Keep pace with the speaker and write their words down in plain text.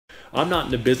I'm not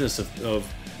in the business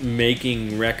of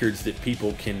making records that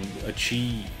people can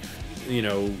achieve, you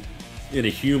know, in a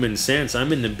human sense.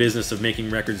 I'm in the business of making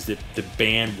records that the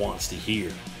band wants to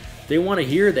hear. They want to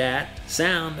hear that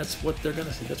sound. That's what they're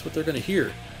gonna see. That's what they're gonna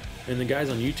hear. And the guys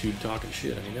on YouTube talking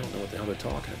shit, I mean, they don't know what the hell they're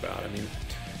talking about. I mean,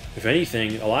 if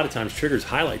anything, a lot of times triggers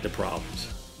highlight the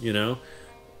problems, you know?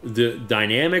 The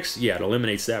dynamics, yeah, it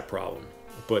eliminates that problem.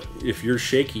 But if you're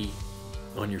shaky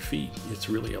on your feet, it's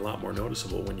really a lot more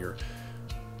noticeable when you're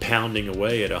pounding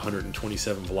away at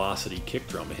 127 velocity kick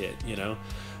drum hit, you know?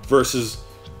 Versus,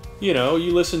 you know,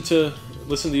 you listen to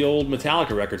the old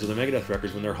Metallica records or the Megadeth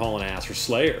records when they're hauling ass, or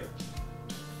Slayer.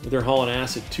 They're hauling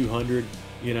ass at 200,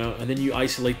 you know, and then you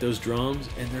isolate those drums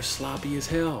and they're sloppy as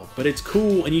hell. But it's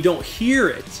cool and you don't hear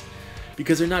it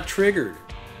because they're not triggered.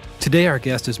 Today our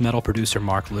guest is metal producer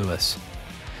Mark Lewis.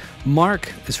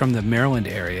 Mark is from the Maryland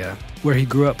area, where he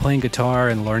grew up playing guitar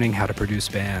and learning how to produce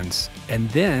bands. And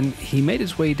then he made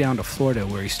his way down to Florida,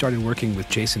 where he started working with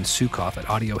Jason Sukoff at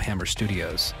Audio Hammer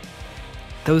Studios.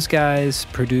 Those guys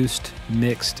produced,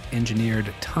 mixed,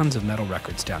 engineered tons of metal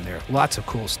records down there. Lots of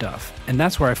cool stuff. And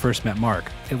that's where I first met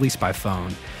Mark, at least by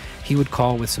phone. He would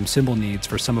call with some cymbal needs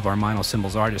for some of our Meinl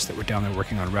cymbals artists that were down there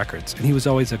working on records. And he was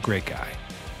always a great guy.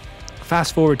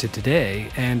 Fast forward to today,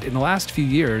 and in the last few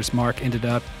years, Mark ended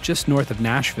up just north of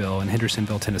Nashville in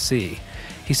Hendersonville, Tennessee.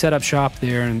 He set up shop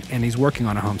there, and he's working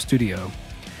on a home studio.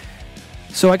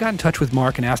 So I got in touch with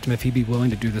Mark and asked him if he'd be willing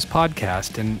to do this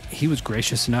podcast, and he was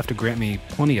gracious enough to grant me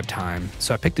plenty of time.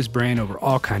 So I picked his brain over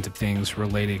all kinds of things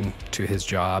relating to his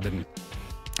job, and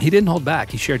he didn't hold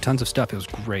back. He shared tons of stuff. It was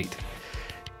great.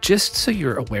 Just so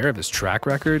you're aware of his track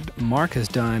record, Mark has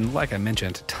done, like I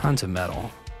mentioned, tons of metal.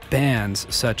 Bands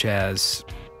such as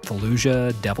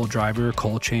Fallujah, Devil Driver,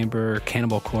 Cold Chamber,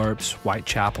 Cannibal Corpse,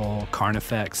 Whitechapel,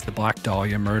 Carnifex, the Black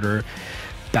Dahlia Murder,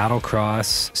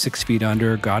 Battlecross, 6 Feet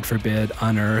Under, God Forbid,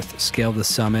 Unearthed, Scale the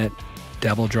Summit,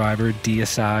 Devil Driver,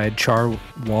 Deicide, Char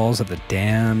Walls of the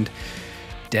Damned,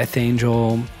 Death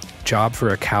Angel, Job for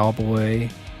a Cowboy,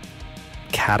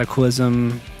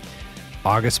 Cataclysm,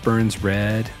 August Burns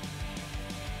Red,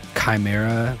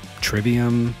 Chimaira,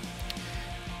 Trivium.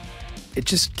 It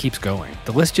just keeps going.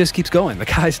 The list just keeps going. The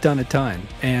guy's done a ton,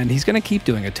 and he's going to keep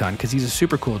doing a ton because he's a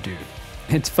super cool dude.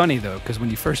 It's funny, though, because when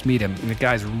you first meet him, and the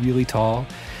guy's really tall,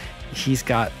 he's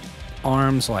got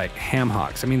arms like ham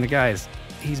hocks. I mean,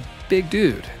 he's a big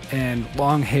dude, and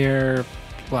long hair,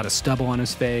 a lot of stubble on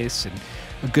his face, and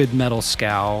a good metal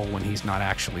scowl when he's not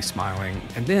actually smiling.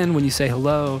 And then when you say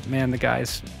hello, man, the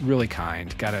guy's really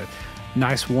kind. Got a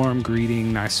nice warm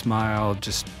greeting, nice smile,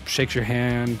 just shakes your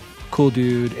hand. Cool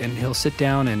dude, and he'll sit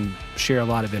down and share a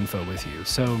lot of info with you.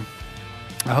 So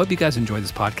I hope you guys enjoyed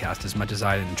this podcast as much as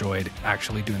I enjoyed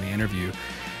actually doing the interview.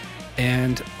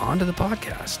 And on to the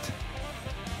podcast.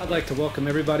 I'd like to welcome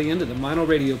everybody into the Meinl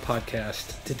Radio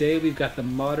podcast. Today we've got the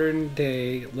modern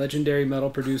day legendary metal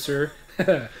producer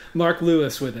Mark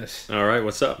Lewis with us. All right,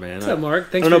 what's up, man? What's up,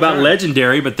 Mark? Thanks. I don't know about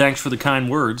legendary, but thanks for the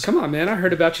kind words. Come on, man. I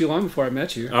heard about you long before I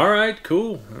met you. All right,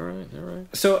 cool. All right.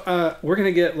 So we're going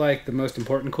to get like the most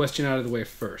important question out of the way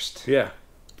first. Yeah.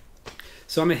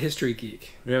 So I'm a history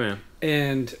geek. Yeah, man.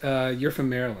 And you're from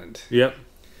Maryland. Yep.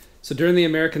 So during the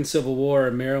American Civil War,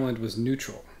 Maryland was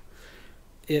neutral.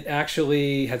 It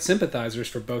actually had sympathizers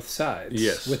for both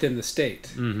sides within the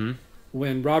state. Mm-hmm.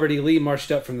 When Robert E. Lee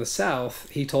marched up from the South,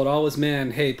 he told all his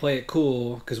men, hey, play it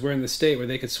cool, because we're in the state where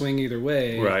they could swing either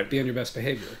way. Right. Be on your best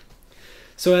behavior.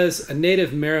 So as a native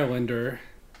Marylander,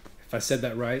 if I said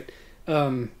that right,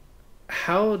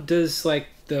 how does like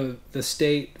the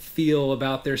state feel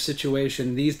about their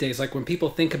situation these days? Like when people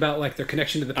think about like their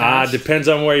connection to the past? Depends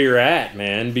on where you're at,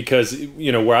 man, because,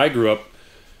 you know, where I grew up,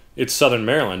 it's Southern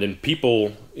Maryland, and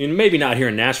people, and maybe not here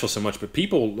in Nashville so much, but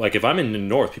people, like if I'm in the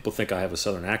North, people think I have a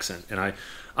Southern accent, and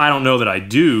I don't know that I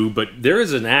do, but there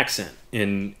is an accent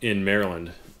in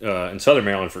Maryland, in Southern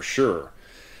Maryland for sure,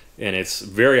 and it's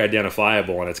very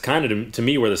identifiable, and it's kind of to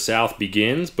me where the South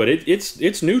begins, but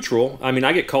it's neutral. I mean,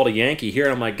 I get called a Yankee here,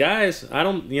 and I'm like, guys, I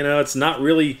don't, you know, it's not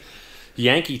really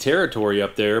Yankee territory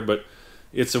up there, but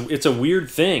it's a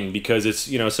weird thing because it's,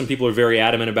 you know, some people are very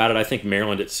adamant about it. I think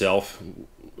Maryland itself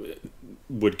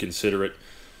would consider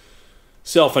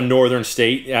itself a northern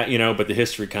state, you know, but the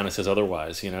history kind of says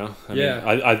otherwise, you know. I mean,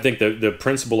 I think the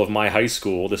principal of my high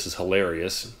school, this is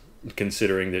hilarious,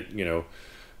 considering that, you know,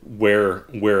 where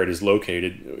it is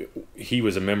located, he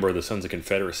was a member of the Sons of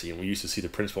Confederacy, and we used to see the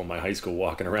principal of my high school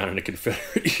walking around in a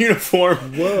Confederate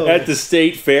uniform at the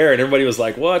state fair, and everybody was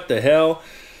like, what the hell?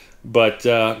 But,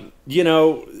 you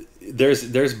know,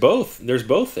 there's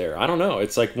both there. I don't know.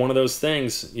 It's like one of those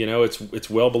things, you know, it's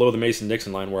well below the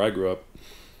Mason-Dixon line where I grew up.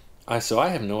 So I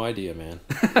have no idea, man.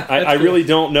 I really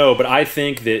don't know, but I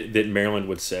think that Maryland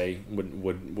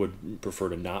would prefer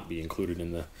to not be included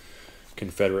in the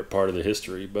Confederate part of the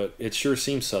history, but it sure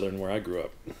seems Southern where I grew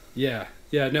up. Yeah.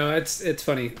 No, it's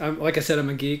funny. Like I said, I'm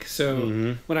a geek,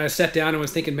 so when I sat down and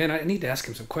was thinking, man, I need to ask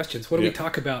him some questions. What do we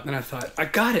talk about? And I thought, I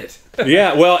got it.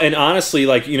 Yeah, well, and honestly,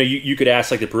 like, you could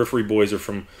ask, like, the Periphery boys are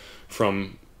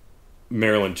from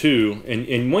Maryland too,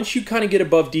 and once you kind of get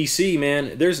above DC,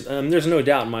 man, there's no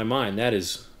doubt in my mind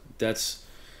that's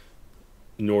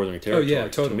Northern territory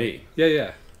totally. to me.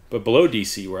 Yeah. But below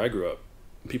DC, where I grew up,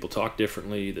 people talk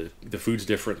differently. The food's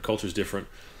different, the culture's different.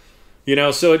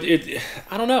 So it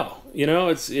I don't know.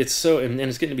 It's so, and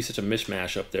it's getting to be such a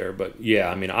mishmash up there. But yeah,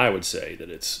 I mean, I would say that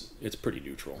it's pretty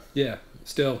neutral. Yeah,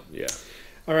 still. Yeah.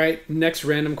 All right, next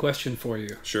random question for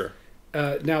you. Sure.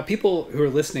 Now, people who are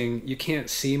listening, you can't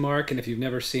see Mark, and if you've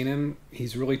never seen him,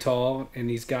 he's really tall, and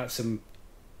he's got some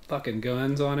fucking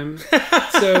guns on him.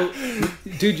 So,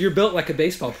 dude, you're built like a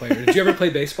baseball player. Did you ever play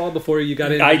baseball before you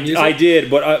got into music? I did,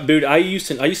 but dude, I used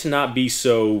to not be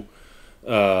so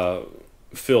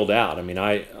filled out. I mean,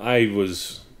 I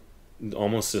was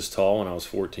almost this tall when I was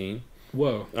 14.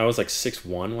 Whoa. I was like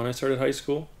 6'1" when I started high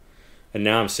school, and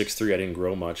now I'm 6'3". I didn't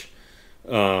grow much.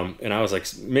 And I was like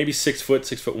maybe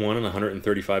 6'1" and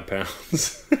 135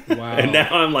 pounds. Wow. And now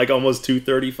I'm like almost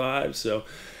 235. So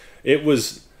it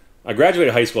was, I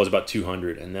graduated high school, I was about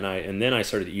 200. And then I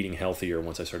started eating healthier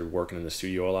once I started working in the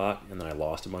studio a lot. And then I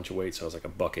lost a bunch of weight. So I was like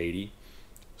 $180.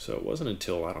 So it wasn't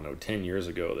until, I don't know, 10 years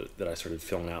ago that I started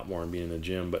filling out more and being in the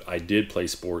gym. But I did play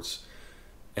sports,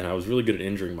 and I was really good at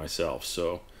injuring myself.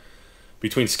 So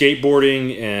between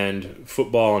skateboarding and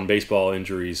football and baseball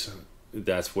injuries,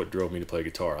 that's what drove me to play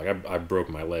guitar. Like I broke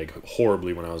my leg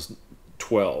horribly when I was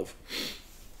 12,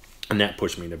 and that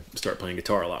pushed me to start playing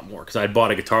guitar a lot more, because I had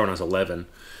bought a guitar when I was 11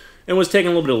 and was taking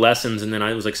a little bit of lessons, and then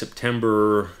it was like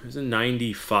September, it was in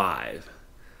 95,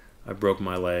 I broke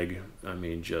my leg. I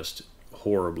mean, just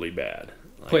horribly bad.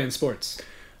 Like, playing sports?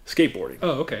 Skateboarding.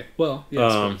 Oh, okay. Well, yeah,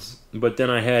 sports. But then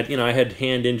I had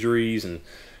hand injuries, and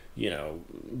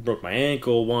broke my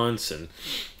ankle once, and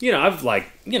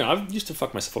I've used to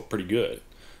fuck myself up pretty good,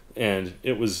 and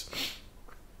it was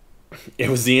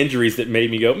the injuries that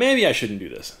made me go, maybe I shouldn't do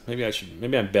this. Maybe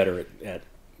I'm better at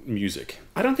music.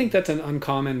 I don't think that's an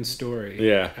uncommon story.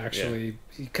 Yeah, actually,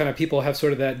 kind of people have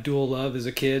sort of that dual love as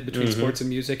a kid between sports and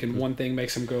music, and one thing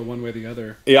makes them go one way or the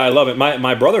other. Yeah, I love it.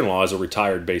 My brother-in-law is a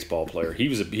retired baseball player.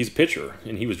 He's a pitcher,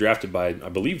 and he was drafted by, I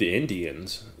believe, the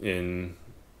Indians in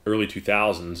early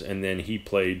 2000s, and then he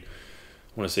played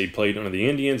under the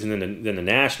Indians and then the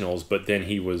Nationals, but then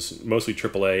he was mostly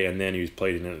AAA, and then he was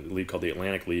played in a league called the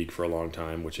Atlantic League for a long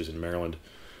time, which is in Maryland,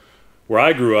 where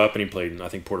I grew up, and he played in, I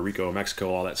think, Puerto Rico,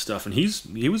 Mexico, all that stuff, and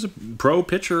he was a pro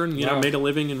pitcher, and made a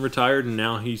living and retired, and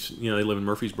now he's they live in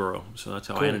Murfreesboro, so that's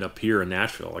how I ended up here in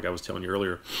Nashville. Like I was telling you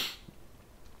earlier,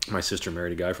 my sister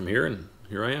married a guy from here, and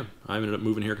here I am. I ended up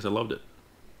moving here because I loved it.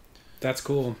 That's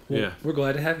cool. Well, we're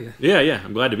glad to have you. Yeah,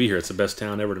 I'm glad to be here. It's the best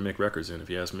town ever to make records in,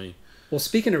 if you ask me. Well,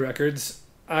 speaking of records,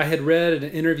 I had read an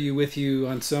interview with you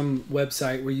on some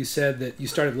website where you said that you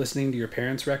started listening to your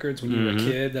parents' records when you were a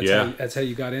kid. That's how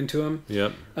you got into them.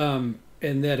 Yep. And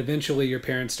that eventually your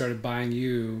parents started buying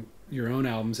you your own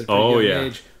albums at a pretty young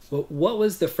age. Well, what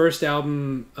was the first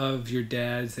album of your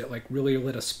dad's that like really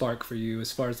lit a spark for you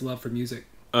as far as love for music?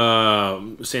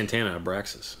 Santana,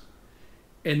 Abraxas.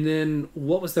 And then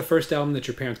what was the first album that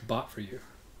your parents bought for you?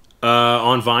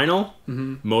 On vinyl?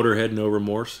 Motorhead, No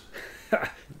Remorse.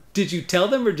 Did you tell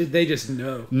them, or did they just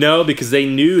know? No, because they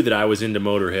knew that I was into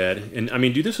Motorhead. And I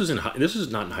mean, dude, this was not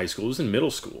in high school. It was in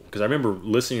middle school. Because I remember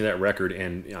listening to that record,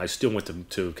 and I still went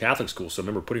to Catholic school, so I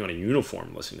remember putting on a uniform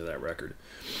and listening to that record.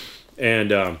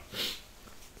 And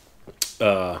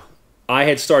I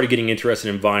had started getting interested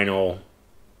in vinyl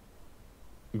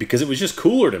because it was just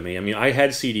cooler to me. I mean, I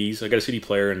had CDs. I got a CD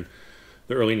player in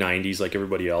the early 90s like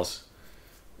everybody else.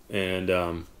 And,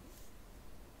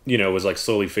 it was like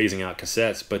slowly phasing out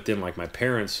cassettes. But then like my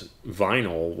parents'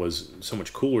 vinyl was so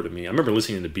much cooler to me. I remember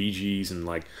listening to the Bee Gees and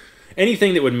like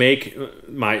anything that would make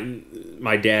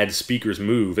my dad's speakers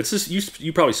move. It's just,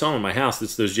 you probably saw them in my house.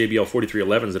 It's those JBL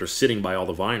 4311s that are sitting by all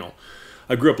the vinyl.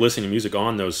 I grew up listening to music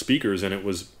on those speakers, and it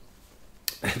was...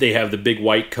 They have the big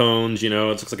white cones, it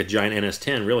looks like a giant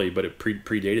NS-10, really, but it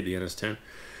predated the NS-10.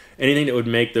 Anything that would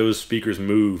make those speakers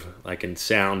move, like, and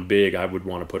sound big, I would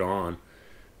want to put on.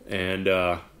 And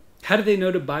how did they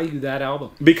know to buy you that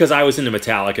album? Because I was into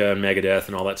Metallica and Megadeth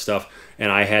and all that stuff,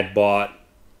 and I had bought...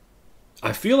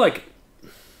 I feel like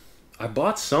I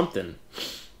bought something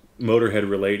Motorhead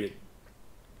related,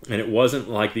 and it wasn't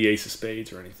like the Ace of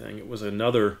Spades or anything. It was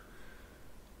another...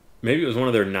 Maybe it was one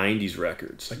of their 90s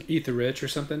records. Like Eat the Rich or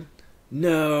something?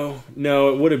 No,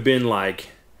 it would have been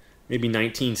like maybe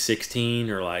 1916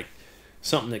 or like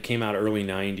something that came out early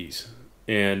 90s.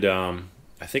 And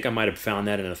I think I might have found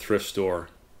that in a thrift store.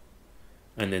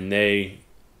 And then they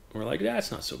were like,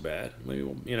 that's not so bad. Maybe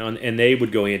we'll, and they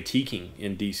would go antiquing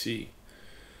in D.C.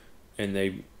 And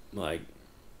they like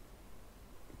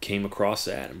came across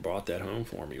that and brought that home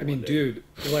for me. I mean, dude,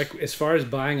 like as far as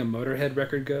buying a Motorhead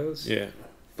record goes, yeah,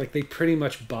 like they pretty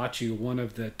much bought you one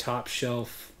of the top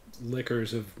shelf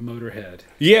liquors of Motorhead.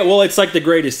 Yeah, well, it's like the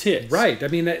greatest hits, right? I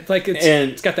mean,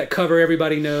 it's got that cover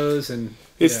everybody knows, and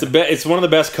it's it's one of the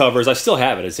best covers. I still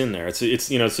have it. It's in there. It's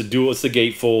a dual. It's the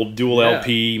gatefold dual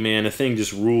LP. Man, the thing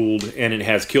just ruled, and it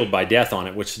has "Killed by Death" on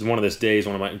it, which is one of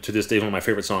my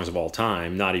favorite songs of all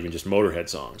time. Not even just Motorhead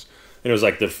songs. And it was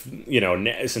like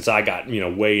since I got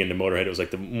way into Motorhead, it was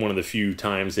like one of the few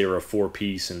times they were a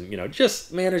 4-piece, and there's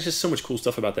just so much cool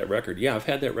stuff about that record. Yeah, I've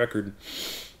had that record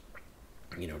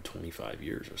 25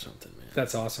 years or something, man.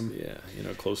 That's awesome. Yeah,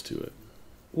 close to it.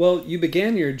 Well, you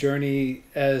began your journey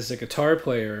as a guitar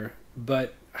player,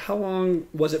 but how long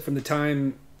was it from the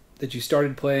time that you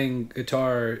started playing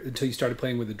guitar until you started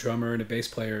playing with a drummer and a bass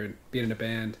player and being in a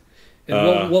band?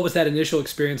 And what was that initial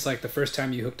experience like the first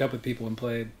time you hooked up with people and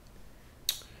played?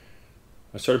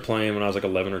 I started playing when I was like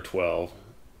 11 or 12,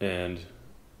 and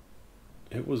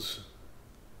it was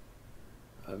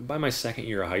by my second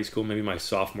year of high school, maybe my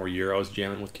sophomore year, I was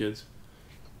jamming with kids.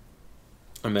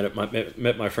 I met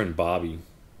my friend Bobby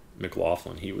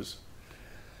McLaughlin. He was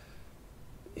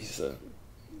a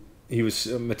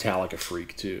Metallica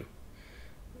freak too,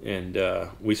 and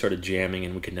we started jamming,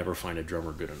 and we could never find a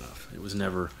drummer good enough.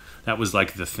 That was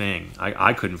like the thing.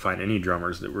 I couldn't find any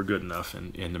drummers that were good enough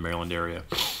in the Maryland area.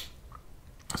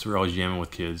 So we were always jamming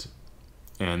with kids.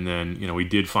 And then, we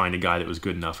did find a guy that was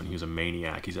good enough, and he was a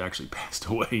maniac. He's actually passed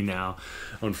away now,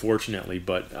 unfortunately.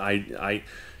 But I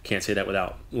can't say that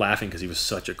without laughing, because he was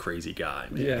such a crazy guy,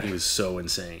 man. Yeah. He was so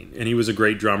insane. And he was a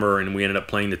great drummer, and we ended up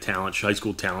playing the high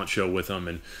school talent show with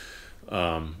him.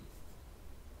 And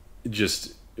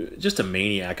just a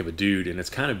maniac of a dude. And it's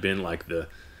kind of been like the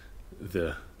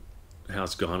how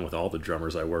it's gone with all the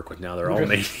drummers I work with now. They're all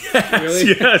maniacs. Really?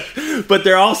 Yes. But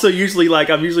they're also usually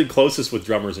I'm usually closest with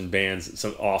drummers in bands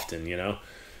so often,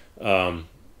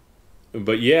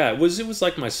 But yeah, it was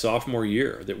like my sophomore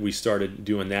year that we started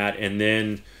doing that. And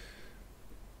then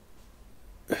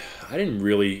I didn't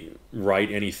really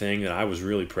write anything that I was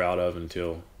really proud of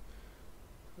until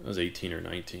I was 18 or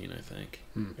 19, I think.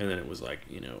 And then it was like,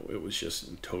 it was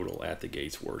just total at the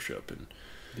gates worship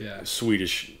and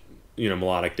Swedish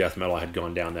melodic death metal. I had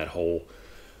gone down that hole,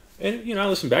 and I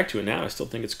listen back to it now. I still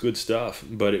think it's good stuff,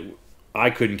 but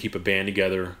I couldn't keep a band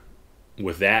together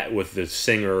with the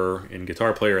singer and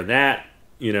guitar player and that,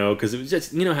 because it was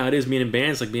just how it is being in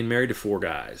bands, like being married to 4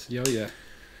 guys. Yeah.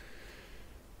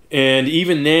 And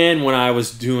even then, when I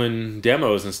was doing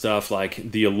demos and stuff,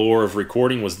 like the allure of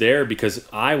recording was there, because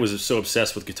I was so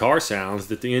obsessed with guitar sounds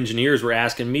that the engineers were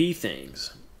asking me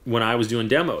things when I was doing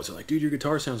demos. They're like, dude, your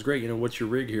guitar sounds great. What's your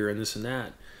rig here and this and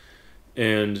that.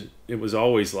 And it was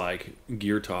always like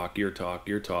gear talk.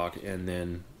 And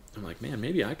then I'm like, man,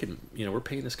 maybe I can, we're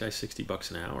paying this guy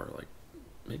 $60 an hour. Like,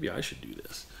 maybe I should do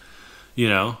this,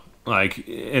 like,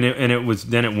 and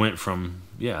it went from,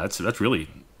 that's really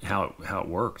how it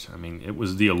worked. I mean,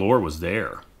 the allure was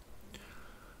there.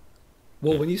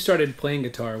 Well, when you started playing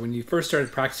guitar, when you first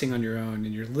started practicing on your own,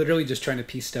 and you're literally just trying to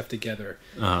piece stuff together.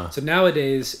 So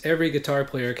nowadays, every guitar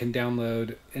player can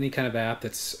download any kind of app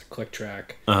that's a click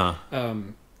track,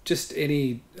 just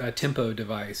any tempo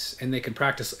device, and they can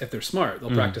practice. If they're smart,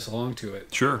 they'll practice along to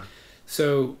it. Sure.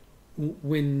 So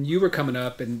when you were coming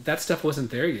up, and that stuff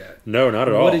wasn't there yet. No, not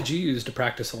at all. What did you use to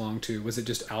practice along to? Was it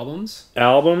just albums?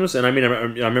 Albums, and I mean, I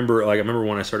remember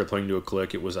when I started playing to a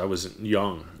click. I was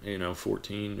young,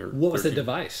 14 or. What 13. Was the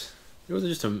device? It was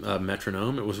just a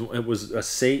metronome. It was a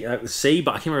Sabine.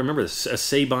 I can't remember this. A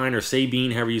Sabine or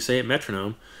Sabine, however you say it,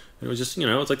 metronome. And it was just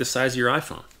it's like the size of your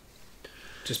iPhone.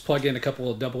 Just plug in a couple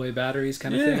of AA batteries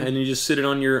kind of thing? Yeah, and you just sit it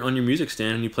on your music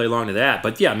stand and you play along to that.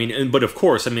 But yeah, I mean, but of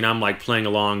course, I'm like playing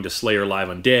along to Slayer Live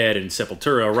Undead and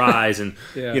Sepultura Rise and,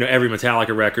 every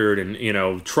Metallica record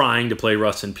and, trying to play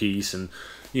Rust in Peace and,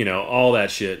 all that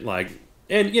shit. Like,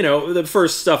 and, the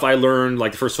first stuff I learned,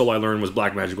 like the first solo I learned was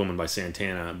Black Magic Woman by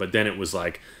Santana. But then it was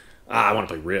like, I want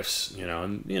to play riffs,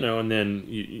 and then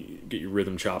you get your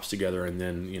rhythm chops together. And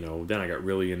then, then I got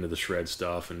really into the shred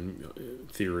stuff and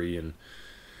theory and...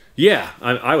 Yeah,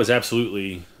 I was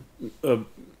absolutely...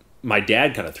 my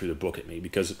dad kind of threw the book at me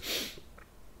because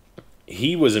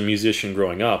he was a musician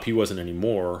growing up. He wasn't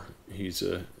anymore. He's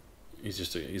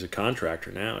he's a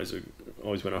contractor now. He's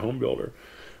always been a home builder.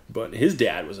 But his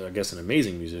dad was, I guess, an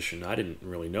amazing musician. I didn't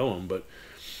really know him, but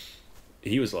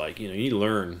he was like, you need to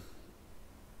learn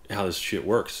how this shit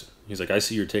works. He's like, I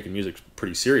see you're taking music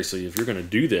pretty seriously. If you're going to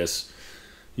do this,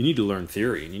 you need to learn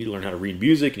theory. You need to learn how to read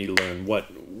music. You need to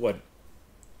learn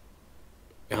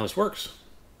how this works,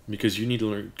 because you need to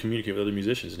learn communicate with other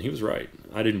musicians. And he was right.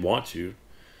 I didn't want to.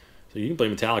 So you can play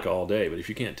Metallica all day, but if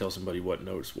you can't tell somebody what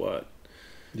notes what,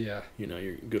 yeah,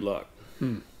 you're good luck.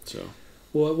 So.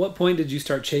 Well, at what point did you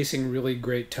start chasing really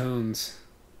great tones?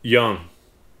 Young.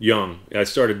 It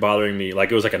started bothering me.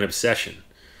 Like, it was like an obsession.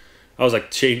 I was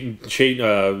like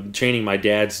chaining my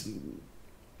dad's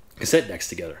cassette decks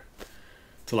together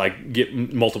to like get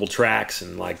multiple tracks,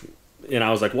 and I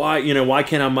was like, why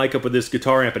can't I mic up with this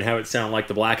guitar amp and have it sound like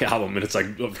the Black Album? And it's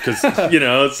like, because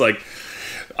it's like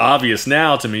obvious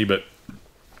now to me, but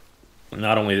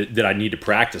not only did I need to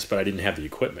practice, but I didn't have the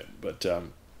equipment. But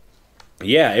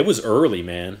yeah, it was early,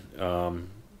 man.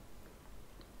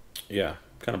 Yeah,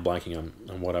 kind of blanking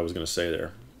on what I was going to say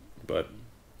there, but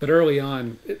early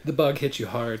on, the bug hit you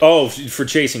hard. Oh, for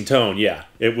chasing tone, yeah,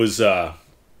 it was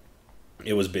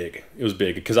big. It was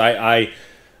big because I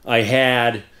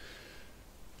had,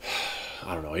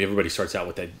 I don't know. Everybody starts out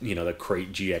with that, the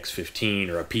crate GX15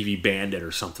 or a PV Bandit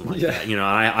or something like that.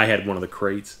 I had one of the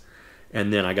crates,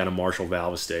 and then I got a Marshall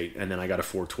Valve Estate, and then I got a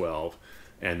 412.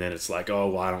 And then it's like, oh,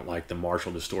 well, I don't like the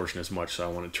Marshall distortion as much, so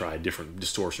I want to try a different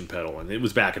distortion pedal. And it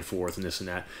was back and forth and this and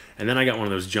that. And then I got one of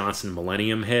those Johnson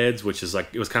Millennium heads, which is like,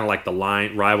 it was kind of like the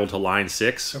rival to Line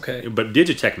 6. Okay. But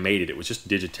Digitech made it. It was just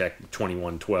Digitech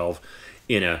 2112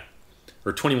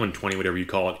 or 2120, whatever you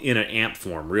call it, in an amp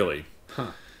form, really.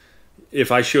 Huh.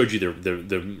 If I showed you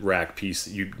the rack piece,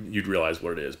 you'd realize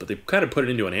what it is. But they kind of put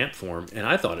it into an amp form, and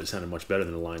I thought it sounded much better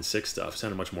than the Line 6 stuff. It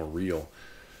sounded much more real.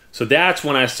 So that's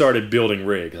when I started building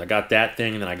rigs. I got that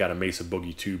thing, and then I got a Mesa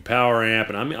Boogie Tube power amp,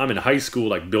 and I'm in high school,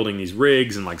 like building these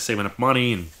rigs and like saving up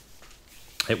money, and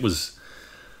it was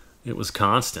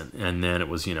constant. And then it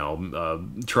was a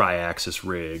tri-axis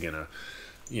rig and a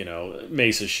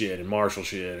Mesa shit and Marshall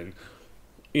shit, and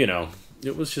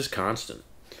it was just constant.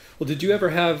 Well, did you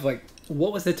ever have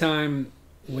what was the time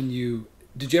when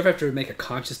did you ever have to make a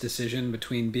conscious decision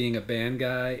between being a band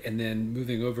guy and then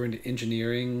moving over into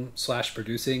engineering /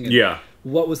 producing? And yeah.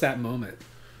 What was that moment?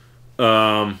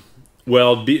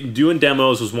 Well, doing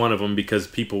demos was one of them because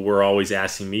people were always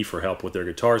asking me for help with their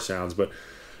guitar sounds. But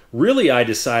really, I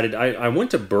decided I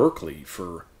went to Berkeley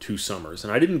for 2 summers,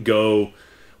 and I didn't go.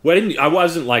 Well, I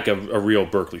wasn't like a real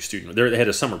Berkeley student. They had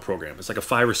a summer program. It's like a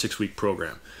 5 or 6 week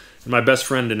program. And my best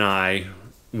friend and I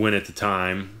went at the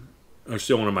time. I'm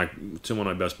still one of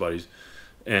my best buddies,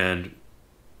 and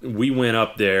we went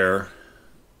up there,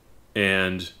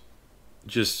 and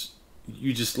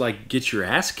you just like get your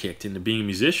ass kicked into being a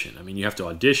musician. I mean, you have to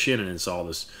audition, and it's all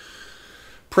this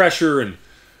pressure, and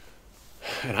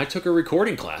I took a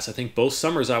recording class. I think both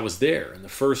summers I was there, and the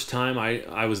first time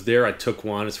I was there, I took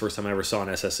one. It's the first time I ever saw an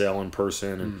SSL in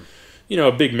person, and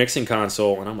a big mixing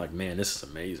console, and I'm like, man, this is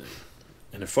amazing.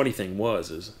 And the funny thing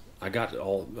is I got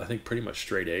I think pretty much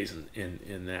straight A's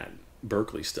in that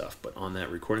Berkeley stuff, but on that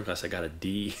recording class I got a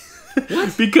D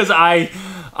because I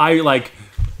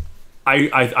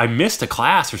missed a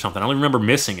class or something. I don't remember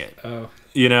missing it. Oh.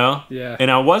 Yeah. And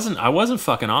I wasn't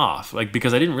fucking off,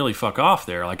 because I didn't really fuck off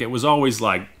there. Like, it was always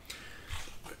like,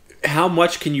 how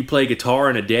much can you play guitar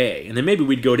in a day? And then maybe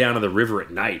we'd go down to the river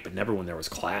at night, but never when there was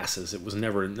classes. It was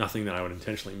never nothing that I would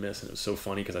intentionally miss. And it was so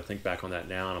funny because I think back on that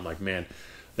now, and I'm like, man,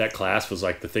 that class was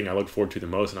like the thing I looked forward to the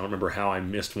most. And I don't remember how I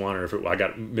missed one or if I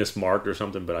got mismarked or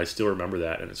something, but I still remember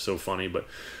that, and it's so funny. But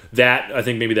I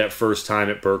think maybe that first time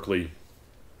at Berkeley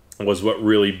was what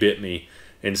really bit me,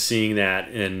 and seeing that,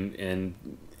 and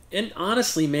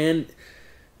honestly, man,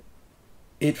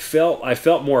 I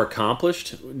felt more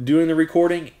accomplished doing the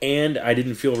recording, and I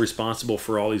didn't feel responsible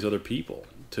for all these other people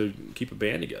to keep a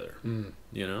band together.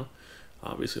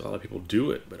 Obviously a lot of people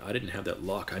do it, but I didn't have that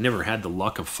luck. I never had the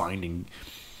luck of finding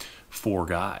 4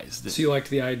 guys. So you liked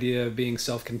the idea of being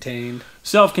self-contained?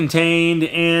 Self-contained,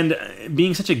 and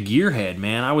being such a gearhead,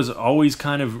 man. I was always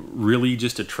kind of really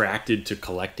just attracted to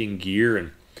collecting gear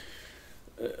and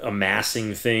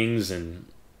amassing things, and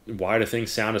why do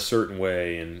things sound a certain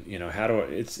way, and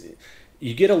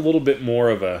you get a little bit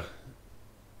more of a,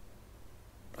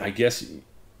 I guess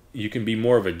you can be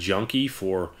more of a junkie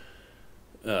for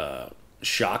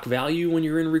shock value when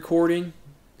you're in recording.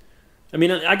 I mean,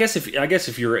 I guess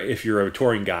if you're a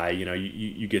touring guy,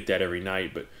 you get that every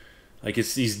night, but like,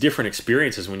 it's these different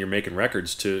experiences when you're making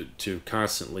records to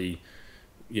constantly,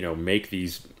 make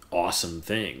these awesome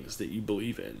things that you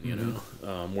believe in, you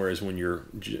know. Whereas when you're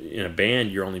in a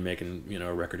band, you're only making, you know,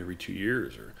 a record every 2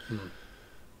 years, or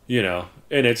you know,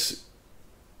 and it's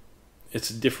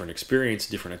a different experience,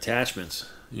 different attachments,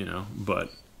 you know.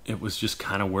 But it was just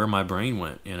kind of where my brain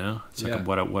went, you know. It's like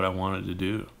what I wanted to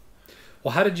do.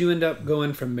 Well, how did you end up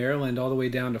going from Maryland all the way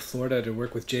down to Florida to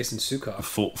work with Jason Sukoff?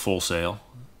 Full Sail.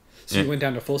 So you went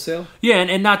down to Full Sail? Yeah,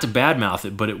 and not to badmouth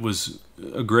it, but it was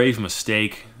a grave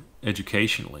mistake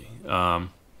educationally.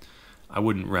 I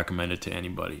wouldn't recommend it to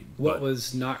anybody. What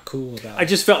was not cool about it? I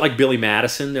just felt like Billy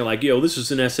Madison. They're like, yo, this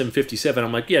is an SM57.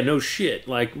 I'm like, yeah, no shit.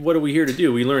 Like, what are we here to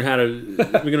do? We're going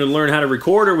to learn how to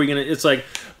record, or it's like,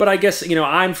 but I guess, you know,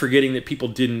 I'm forgetting that people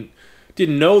didn't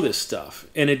know this stuff.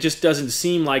 And it just doesn't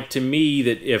seem like to me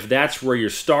that if that's where you're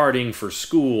starting for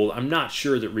school, I'm not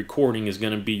sure that recording is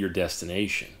going to be your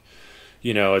destination.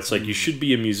 You know, it's like you should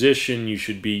be a musician. You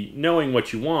should be knowing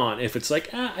what you want. If it's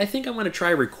like, I think I want to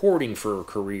try recording for a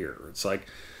career. It's like,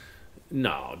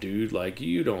 no, dude, like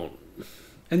you don't.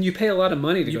 And you pay a lot of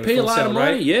money to go to Full Sail, You pay a lot of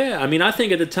money, right? yeah. I mean, I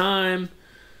think at the time,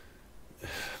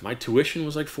 my tuition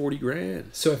was like $40,000.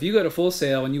 So if you go to Full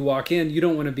Sail and you walk in, you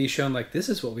don't want to be shown like, this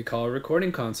is what we call a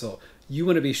recording console. You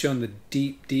want to be shown the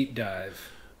deep, deep dive.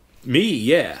 Me,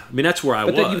 yeah. I mean, that's where I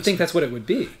was. But you'd think that's what it would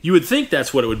be. You would think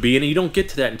that's what it would be, and you don't get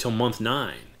to that until month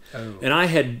 9. Oh. And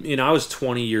I was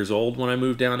 20 years old when I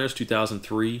moved down there. It was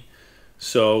 2003.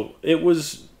 So it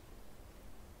was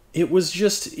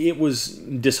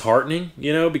disheartening,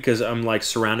 you know, because I'm like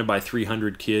surrounded by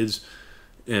 300 kids,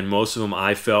 and most of them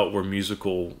I felt were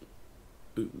musical,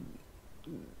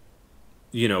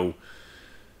 you know,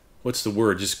 what's the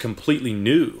word? Just completely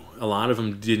new. A lot of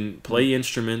them didn't play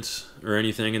instruments or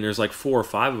anything, and there's like 4 or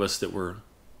 5 of us that were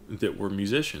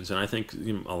musicians, and I think,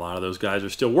 you know, a lot of those guys are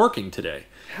still working today.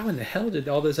 How in the hell did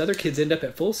all those other kids end up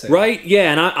at Full Sail? Right?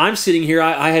 Yeah, and I'm sitting here.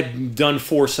 I had done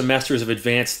 4 semesters of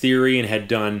advanced theory and had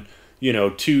done, you know,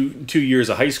 two years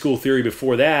of high school theory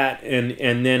before that,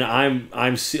 and then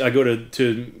I go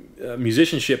to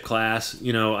musicianship class,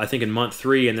 you know, I think in month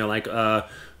 3, and they're like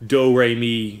do re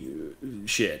mi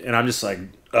shit, and I'm just like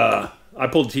I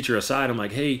pulled the teacher aside. I'm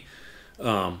like, hey,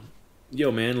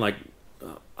 yo, man, like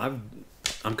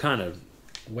I'm kind of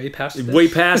way past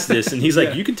this, and he's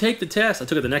like, you can take the test. I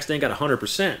took it the next day and got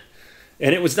 100%,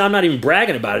 and it was, I'm not even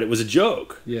bragging about it. It was a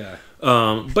joke. Yeah.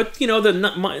 But you know, the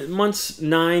months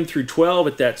 9 through 12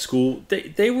 at that school,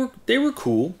 they were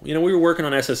cool. You know, we were working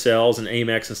on SSLs and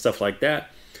Amex and stuff like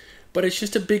that. But it's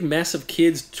just a big mess of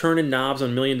kids turning knobs on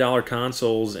 $1 million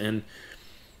consoles, and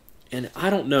I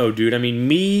don't know, dude. I mean,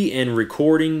 me and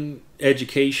recording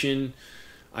education,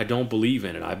 I don't believe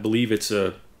in it. I believe it's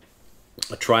a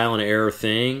trial and error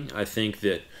thing. I think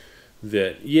that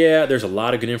yeah, there's a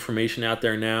lot of good information out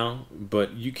there now,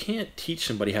 but you can't teach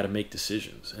somebody how to make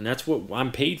decisions, and that's what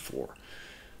I'm paid for.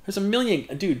 There's a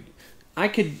million, dude. I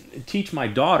could teach my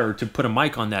daughter to put a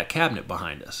mic on that cabinet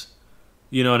behind us.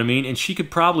 You know what I mean? And she could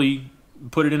probably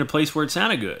put it in a place where it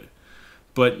sounded good.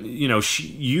 But, you know,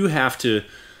 you have to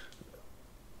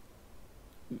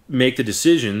make the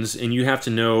decisions, and you have to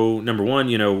know, number one,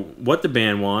 you know, what the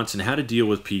band wants and how to deal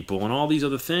with people and all these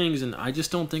other things. And I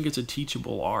just don't think it's a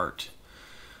teachable art,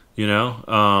 you know?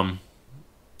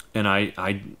 And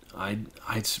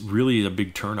it's really a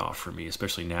big turnoff for me,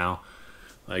 especially now,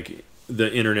 like the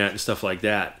internet and stuff like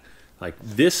that. Like,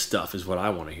 this stuff is what I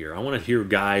want to hear. I want to hear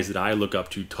guys that I look up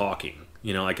to talking.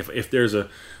 You know, like if there's a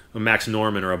Max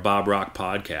Norman or a Bob Rock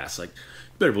podcast, like,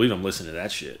 you better believe I'm listening to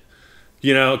that shit.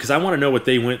 You know, because I want to know what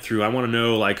they went through. I want to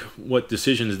know, like, what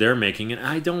decisions they're making. And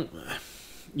I don't,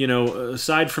 you know,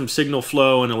 aside from signal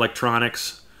flow and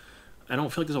electronics, I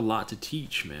don't feel like there's a lot to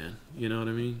teach, man. You know what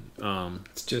I mean?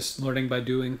 It's just learning by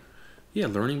doing. Yeah,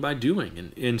 learning by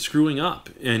doing and screwing up.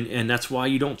 And that's why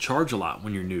you don't charge a lot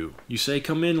when you're new. You say,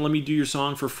 come in, let me do your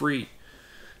song for free.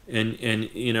 And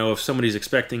you know, if somebody's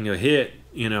expecting a hit,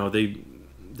 you know,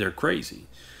 they're crazy.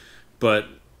 But,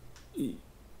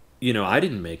 you know, I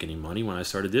didn't make any money when I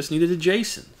started this, neither did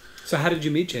Jason. So how did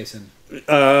you meet Jason?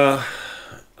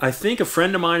 I think a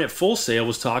friend of mine at Full Sail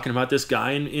was talking about this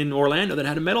guy in Orlando that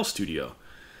had a metal studio.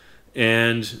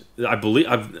 And I believe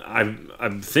I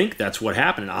think that's what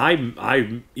happened. And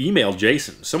I emailed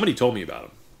Jason. Somebody told me about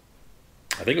him.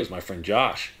 I think it was my friend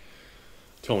Josh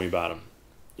told me about him.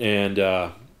 And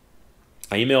I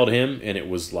emailed him, and it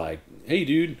was like, hey,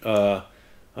 dude, I'm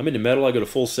into metal. I go to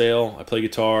Full Sail. I play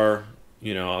guitar.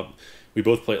 You know, we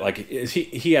both play. Like,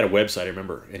 he had a website, I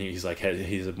remember, and he's like,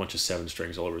 he's a bunch of 7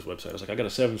 strings all over his website. I was like, I got a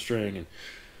 7 string, and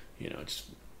you know, just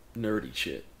nerdy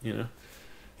shit, you know.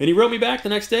 And he wrote me back the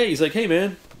next day. He's like, hey,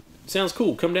 man, sounds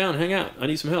cool. Come down, hang out. I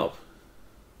need some help.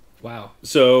 Wow.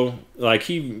 So, like,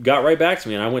 he got right back to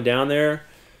me, and I went down there,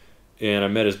 and I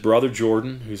met his brother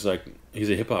Jordan, who's like, he's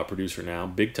a hip-hop producer now,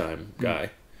 big-time guy.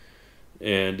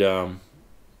 And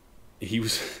he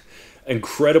was an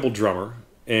incredible drummer,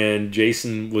 and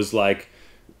Jason was, like,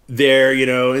 there, you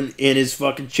know, in his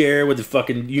fucking chair with the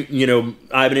fucking, you know,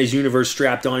 Ibanez Universe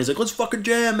strapped on. He's like, let's fucking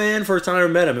jam, man. First time I ever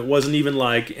met him. It wasn't even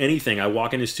like anything. I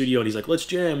walk in his studio and he's like, let's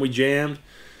jam. We jammed.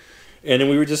 And then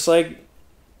we were just like,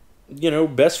 you know,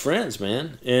 best friends,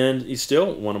 man. And he's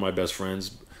still one of my best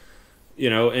friends, you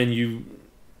know, and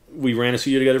we ran a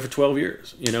studio together for 12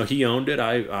 years. You know, he owned it.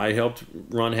 I helped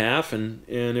run half, and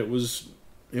it was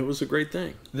a great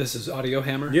thing. This is Audio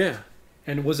Hammer? Yeah.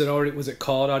 And was it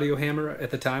called Audio Hammer at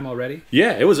the time already?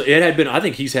 Yeah, it had been. I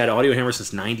think he's had Audio Hammer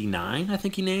since '99. I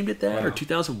think he named it that, wow. or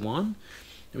 2001.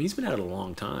 I mean, he's been at it a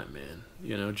long time, man.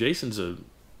 You know, Jason's a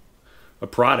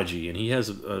prodigy, and he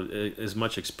has as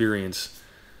much experience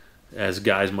as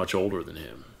guys much older than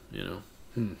him. You know,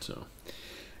 so.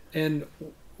 And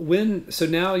so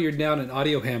now you're down at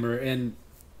Audio Hammer, and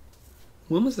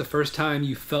when was the first time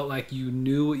you felt like you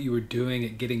knew what you were doing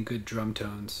at getting good drum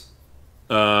tones?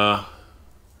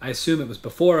 I assume it was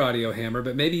before Audio Hammer,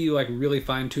 but maybe you like really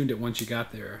fine-tuned it once you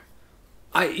got there.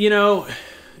 I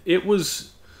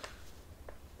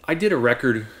did a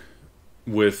record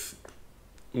with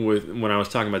when I was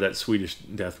talking about that Swedish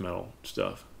death metal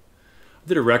stuff. I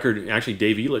did a record, actually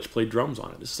Dave Elitch played drums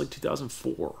on it. This is like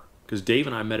 2004, because Dave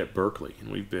and I met at Berkeley,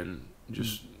 and we've been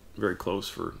just very close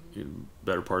for the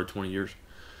better part of 20 years.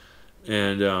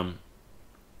 And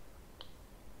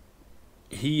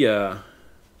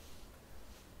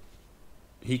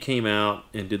he came out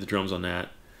and did the drums on that,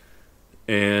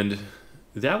 and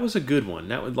that was a good one.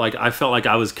 That was like, I felt like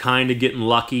I was kind of getting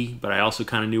lucky, but I also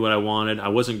kind of knew what I wanted. I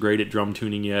wasn't great at drum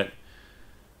tuning yet,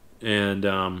 and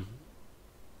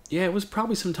yeah, it was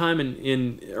probably sometime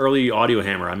in early Audio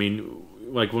Hammer. I mean,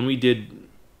 like when we did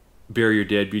Bury Your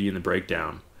Dead, Beauty and the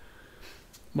Breakdown.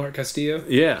 Mark Castillo?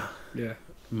 Yeah.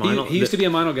 Meinl, he used to be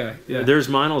a Meinl guy. Yeah. There's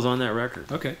Meinl's on that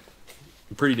record. Okay.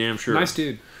 I'm pretty damn sure. Nice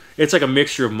dude. It's like a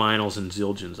mixture of Meinl's and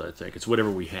Zildjian's, I think. It's whatever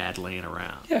we had laying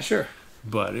around. Yeah, sure.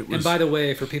 But it was. And by the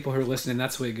way, for people who are listening,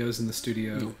 that's the way it goes in the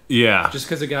studio. Yeah. Just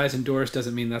because a guy's endorsed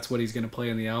doesn't mean that's what he's going to play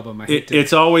on the album.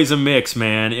 It's always a mix,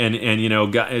 man, and you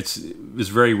know, it's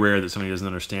very rare that somebody doesn't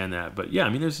understand that. But yeah, I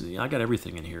mean, I got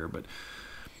everything in here, but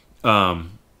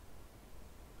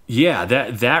yeah,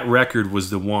 that record was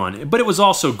the one. But it was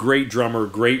also great drummer,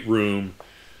 great room,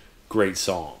 great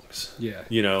songs. Yeah.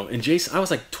 You know, and Jason, I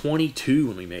was like 22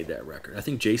 when we made that record. I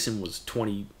think Jason was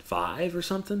 25 or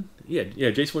something. Yeah,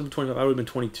 Jason would have been 25. I would have been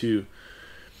 22.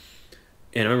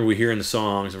 And I remember we hearing the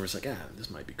songs, and we're just like, this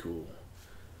might be cool.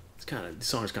 The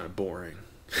song's kind of boring.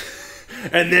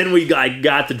 And then we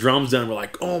got the drums done. We're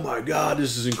like, oh my God,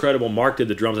 this is incredible. Mark did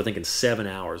the drums, I think, in 7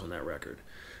 hours on that record.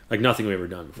 Like nothing we've ever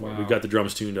done before. Wow. We got the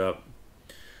drums tuned up.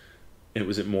 It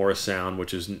was at Morris Sound,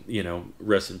 which is, you know,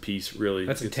 rest in peace, really.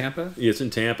 That's in Tampa? Yeah, it's in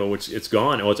Tampa, which it's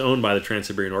gone. Well, it's owned by the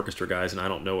Trans-Siberian Orchestra guys, and I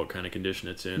don't know what kind of condition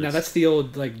it's in. Now, that's the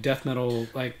old, like, death metal,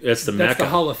 like... That's the Mecca. That's the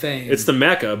Hall of Fame. It's the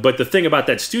Mecca. But the thing about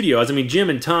that studio is, I mean, Jim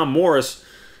and Tom Morris...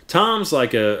 Tom's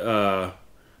like a...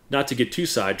 not to get too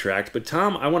sidetracked, but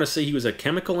Tom, I want to say he was a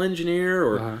chemical engineer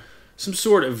or some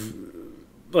sort of,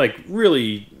 like,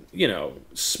 really, you know,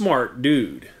 smart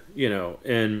dude, you know.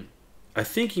 And I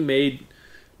think he made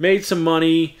some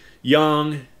money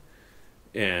young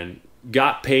and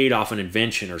got paid off an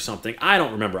invention or something. I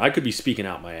don't remember. I could be speaking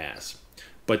out my ass.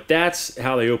 But that's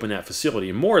how they opened that facility.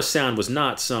 And Morris Sound was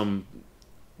not some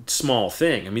small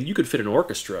thing. I mean, you could fit an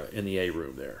orchestra in the A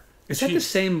room there. Is that the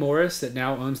same Morris that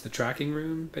now owns the tracking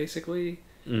room, basically,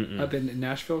 up in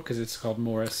Nashville? Because it's called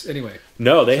Morris. Anyway.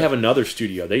 No, they have another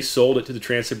studio. They sold it to the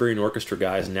Trans-Siberian Orchestra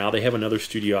guys, and now they have another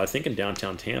studio, I think, in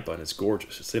downtown Tampa, and it's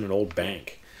gorgeous. It's in an old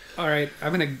bank. All right,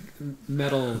 I'm going to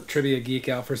metal trivia geek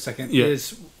out for a second. Yeah.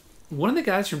 Is one of the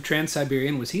guys from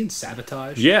Trans-Siberian, was he in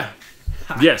Sabotage? Yeah.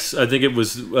 Yes, I think it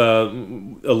was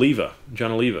Oliva,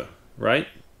 John Oliva, right?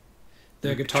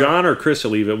 The guitar, John or Chris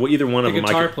Oliva, well, either one of them. The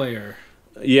guitar player.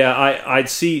 Yeah, I'd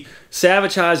see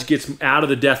Sabotage gets out of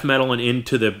the death metal and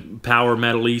into the power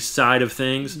metal-y side of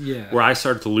things, where I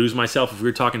started to lose myself. If we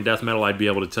were talking death metal, I'd be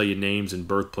able to tell you names and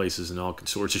birthplaces and all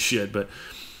sorts of shit, but...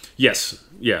 Yes,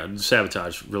 yeah,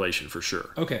 Sabotage relation for sure.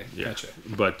 Okay, yeah. Gotcha.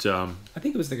 But I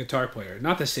think it was the guitar player,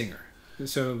 not the singer.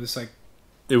 So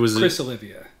it was Chris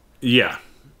Olivia. Yeah,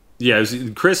 it was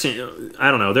Chris.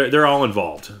 I don't know. They're all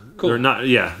involved. Cool. They're not.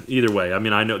 Yeah. Either way, I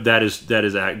mean, I know that is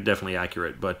definitely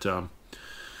accurate. But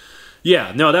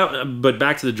yeah, no. But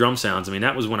back to the drum sounds. I mean,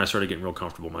 that was when I started getting real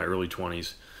comfortable. My early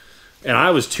 20s, and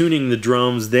I was tuning the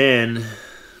drums then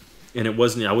and I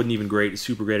wasn't even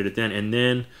super great at it then. And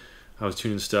then I was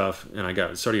tuning stuff, and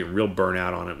I started getting real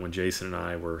burnout on it when Jason and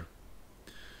I were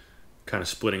kind of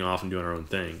splitting off and doing our own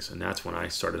things. And that's when I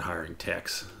started hiring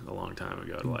techs a long time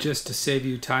ago. Just to save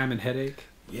you time and headache?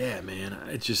 Yeah, man.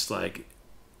 It's just like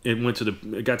it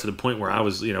got to the point where I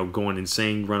was, going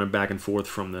insane, running back and forth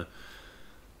from the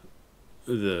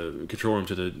control room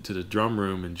to the drum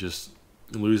room and just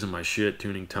losing my shit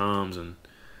tuning toms. And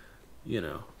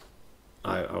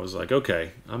I was like,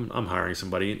 okay, I'm hiring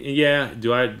somebody. And yeah,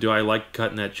 do I like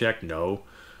cutting that check? No.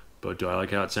 But do I like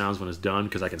how it sounds when it's done?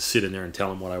 Because I can sit in there and tell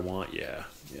them what I want. Yeah.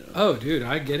 Oh, dude,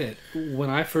 I get it.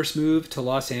 When I first moved to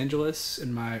Los Angeles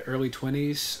in my early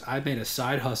 20s, I made a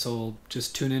side hustle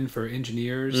just tune in for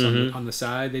engineers on the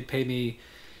side. They'd pay me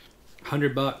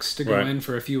 $100 to go in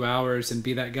for a few hours and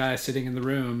be that guy sitting in the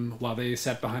room while they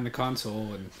sat behind the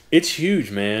console. And it's huge,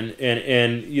 man.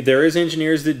 And there is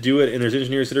engineers that do it, and there's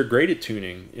engineers that are great at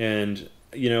tuning. And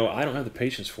I don't have the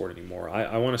patience for it anymore.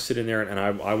 I want to sit in there and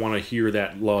I want to hear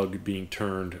that lug being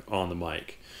turned on the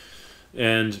mic.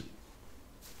 And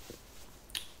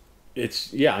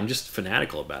I'm just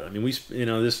fanatical about it. I mean, this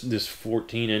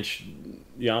 14-inch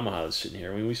Yamaha that's sitting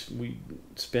here. I mean, we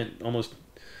spent almost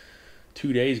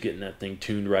 2 days getting that thing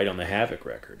tuned right on the Havoc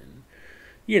record. And,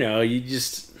 you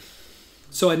just...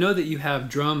 So I know that you have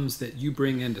drums that you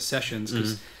bring into sessions,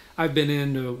 because I've been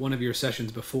into one of your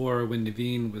sessions before when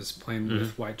Naveen was playing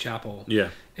with Whitechapel.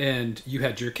 Yeah. And you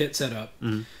had your kit set up.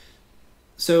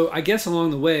 So I guess along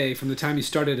the way, from the time you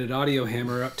started at Audio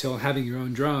Hammer up till having your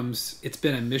own drums, it's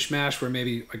been a mishmash where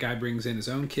maybe a guy brings in his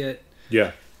own kit.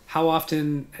 Yeah. How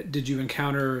often did you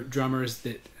encounter drummers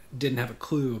that didn't have a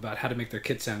clue about how to make their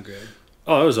kit sound good?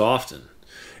 Oh, it was often.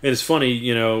 And it's funny,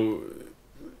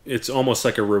 it's almost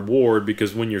like a reward,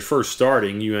 because when you're first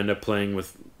starting, you end up playing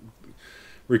with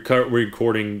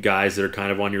recording guys that are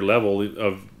kind of on your level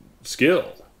of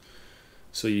skill.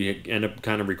 So you end up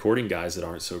kind of recording guys that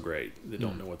aren't so great, that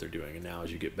don't know what they're doing. And now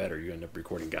as you get better, you end up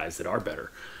recording guys that are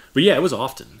better. But yeah, it was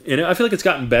often. And I feel like it's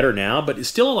gotten better now, but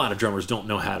still a lot of drummers don't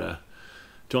know how to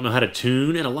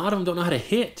tune, and a lot of them don't know how to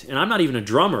hit. And I'm not even a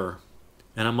drummer.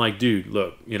 And I'm like, dude,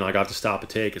 look, I got to stop a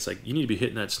take. It's like, you need to be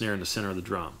hitting that snare in the center of the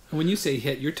drum. When you say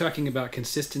hit, you're talking about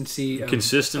consistency of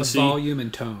volume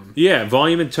and tone. Yeah,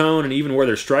 volume and tone, and even where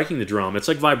they're striking the drum. It's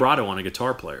like vibrato on a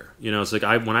guitar player. It's like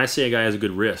when I say a guy has a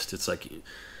good wrist, it's like,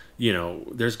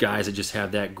 there's guys that just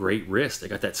have that great wrist. They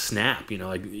got that snap,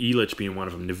 like Elich being one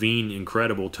of them. Naveen,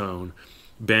 incredible tone.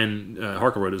 Ben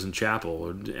Harkleroad was in Chapel,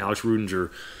 or Alex Rudinger.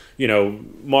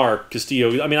 Mark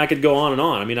Castillo. I mean, I could go on and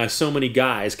on. I mean, I have so many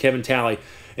guys. Kevin Talley,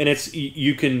 and it's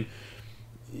you can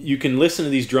listen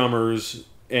to these drummers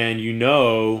and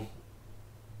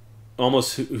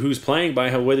almost who's playing by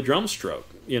the way the drums stroke.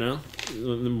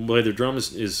 The way the drum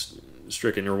is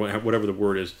stricken, or whatever the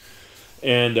word is,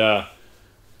 and I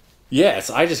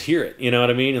just hear it. You know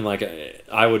what I mean? And like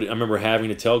I remember having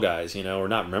to tell guys,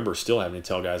 still having to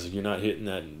tell guys, if you're not hitting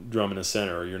that drum in the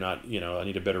center, or you're not, I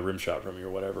need a better rim shot from you,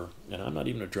 or whatever. And I'm not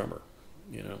even a drummer,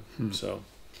 So.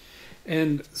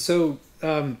 And so,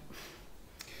 when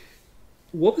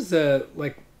was the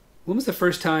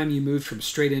first time you moved from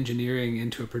straight engineering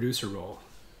into a producer role?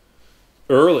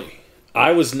 Early.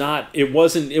 I was not. It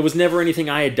was never anything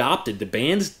I adopted. The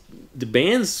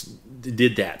bands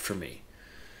did that for me.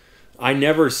 I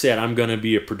never said I'm going to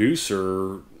be a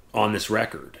producer on this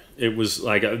record. It was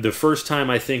like the first time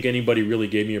I think anybody really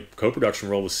gave me a co-production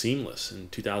role was Seamless in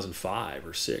 2005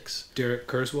 or 6. Derek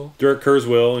Kurzweil? Derek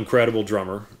Kurzweil, incredible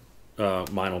drummer.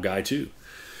 Meinl guy too.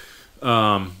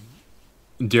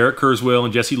 Derek Kurzweil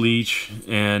and Jesse Leach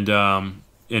and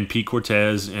Pete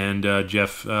Cortez and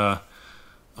Jeff... oh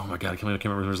my God, I can't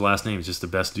remember his last name. He's just the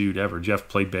best dude ever. Jeff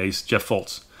played bass. Jeff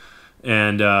Foltz.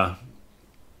 And...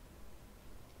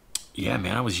 yeah,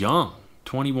 man, I was young,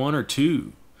 21 or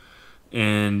 2,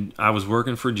 and I was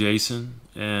working for Jason,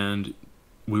 and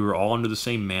we were all under the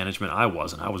same management. I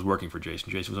wasn't. I was working for Jason.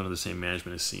 Jason was under the same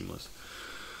management as Seamless,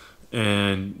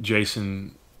 and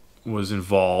Jason was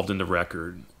involved in the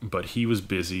record, but he was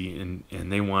busy, and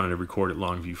they wanted to record at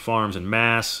Longview Farms in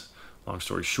Mass. Long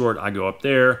story short, I go up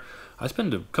there. I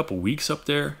spend a couple weeks up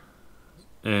there,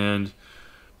 and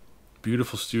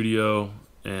beautiful studio,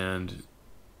 and...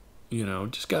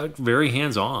 just got very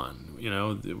hands-on.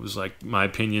 It was like my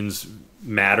opinions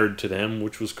mattered to them,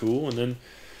 which was cool. And then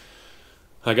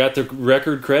I got the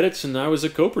record credits, and I was a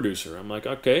co-producer. I'm like,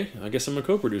 okay, I guess I'm a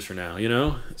co-producer now,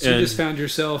 So you just found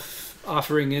yourself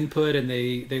offering input, and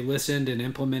they listened and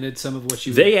implemented some of what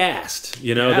you... They asked,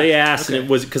 they asked, okay. And it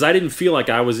was... Because I didn't feel like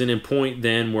I was in a point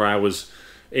then where I was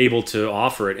able to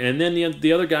offer it. And then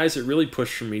the other guys that really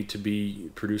pushed for me to be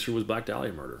producer was Black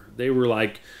Dahlia Murder. They were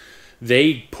like...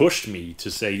 they pushed me to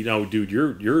say, dude,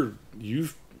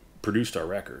 you've produced our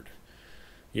record.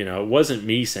 It wasn't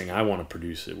me saying I want to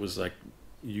produce it. It was like,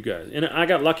 you guys, and I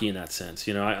got lucky in that sense.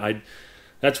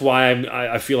 That's why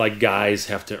I feel like guys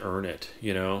have to earn it.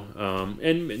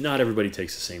 And not everybody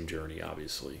takes the same journey.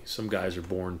 Obviously, some guys are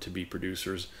born to be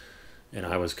producers, and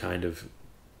I was kind of.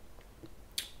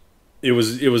 It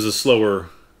was a slower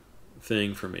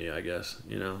thing for me, I guess.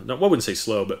 No, I wouldn't say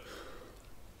slow, but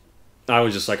I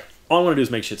was just like, all I want to do is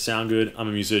make shit sound good. I'm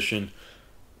a musician,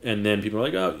 and then people are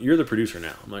like, "Oh, you're the producer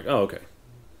now." I'm like, "Oh, okay,"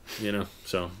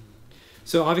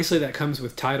 So obviously that comes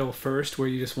with Tidal first, where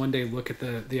you just one day look at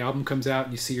the album comes out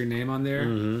and you see your name on there.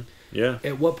 Mm-hmm. Yeah.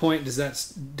 At what point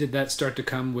did that start to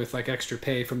come with like extra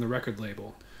pay from the record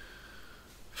label?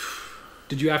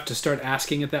 Did you have to start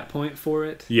asking at that point for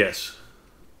it? Yes.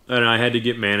 And I had to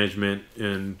get management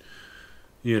and,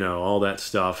 all that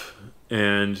stuff.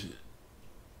 And,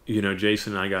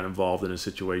 Jason and I got involved in a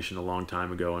situation a long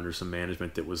time ago under some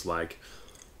management that was like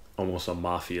almost a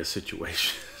mafia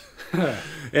situation.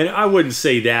 And I wouldn't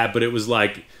say that, but it was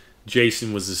like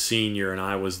Jason was the senior and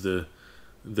I was the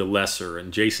lesser.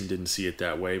 And Jason didn't see it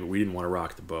that way, but we didn't want to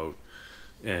rock the boat.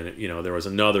 And, there was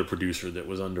another producer that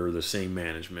was under the same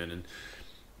management. And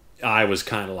I was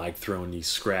kind of like throwing these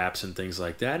scraps and things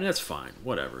like that, and that's fine.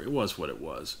 Whatever. It was what it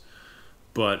was.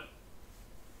 But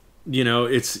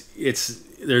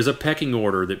there's a pecking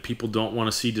order that people don't want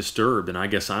to see disturbed, and I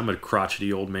guess I'm a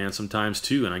crotchety old man sometimes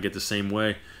too, and I get the same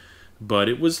way. But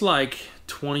it was like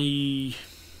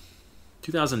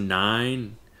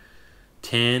 2009,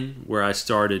 10, where I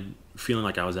started feeling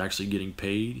like I was actually getting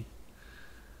paid.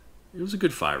 It was a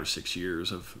good 5 or 6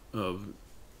 years of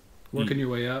working your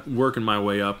way up? Working my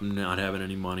way up and not having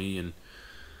any money. And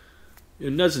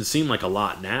it doesn't seem like a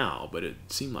lot now, but it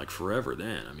seemed like forever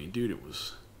then. I mean, dude, it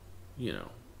was,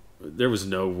 there was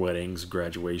no weddings,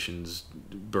 graduations,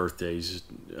 birthdays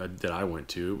that I went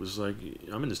to. It was like,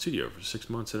 I'm in the studio for 6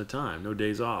 months at a time, no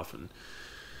days off. And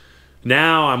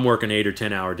now I'm working 8 or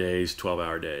 10 hour days,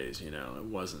 12-hour days.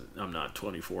 I'm not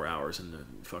 24 hours in the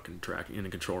fucking in the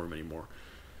control room anymore.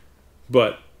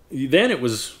 But then it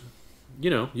was...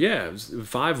 it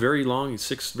was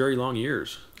 6 very long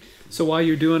years. So while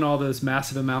you're doing all those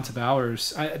massive amounts of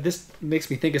hours, this makes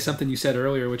me think of something you said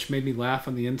earlier, which made me laugh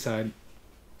on the inside.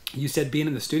 You said being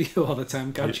in the studio all the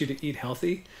time got you to eat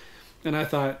healthy. And I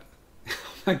thought, oh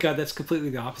my God, that's completely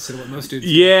the opposite of what most dudes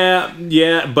do.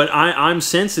 Yeah, but I'm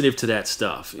sensitive to that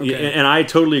stuff. Okay. And I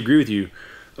totally agree with you.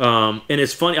 And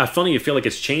it's funny. I feel like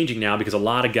it's changing now because a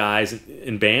lot of guys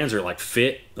in bands are like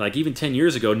fit. Like even 10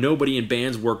 years ago, nobody in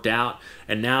bands worked out,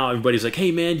 and now everybody's like,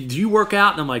 "Hey man, do you work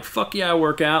out?" And I'm like, "Fuck yeah, I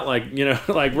work out." Like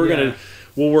like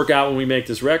we'll work out when we make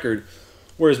this record.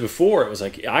 Whereas before, it was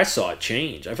like I saw it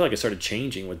change. I feel like it started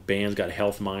changing with bands got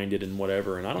health minded and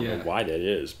whatever, and I don't know why that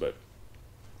is, but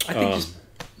I think just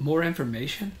more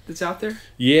information that's out there.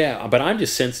 Yeah, but I'm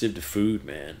just sensitive to food,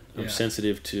 man. I'm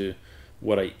sensitive to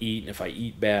what I eat, and if I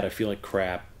eat bad, I feel like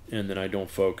crap, and then I don't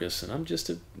focus, and I'm just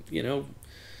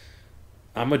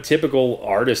I'm a typical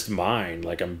artist mind.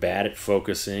 Like I'm bad at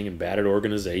focusing and bad at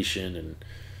organization, and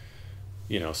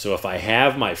so if I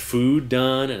have my food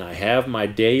done and I have my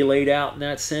day laid out in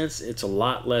that sense, it's a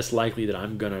lot less likely that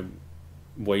I'm gonna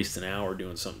waste an hour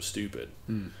doing something stupid,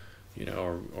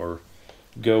 or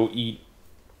go eat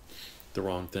the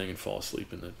wrong thing and fall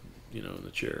asleep in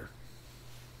the chair.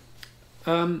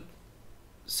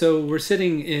 So we're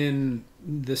sitting in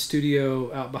the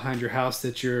studio out behind your house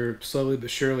that you're slowly but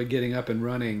surely getting up and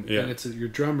running, and it's your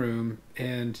drum room,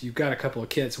 and you've got a couple of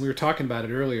kits. We were talking about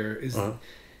it earlier.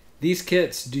 These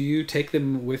kits, do you take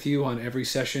them with you on every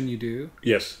session you do?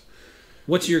 Yes.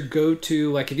 What's your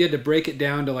go-to, like if you had to break it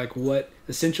down to like what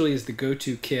essentially is the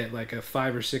go-to kit, like a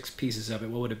 5 or 6 pieces of it,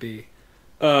 what would it be?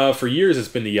 For years it's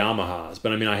been the Yamahas,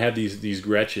 but I mean I have these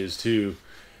Gretches too.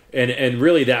 And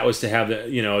really that was to have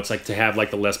it's like to have like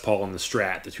the Les Paul and the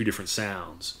Strat, the two different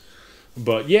sounds.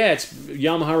 But yeah, it's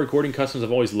Yamaha recording customs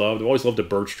I've always loved. I've always loved a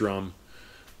birch drum.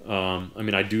 I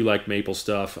mean, I do like maple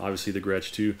stuff, obviously the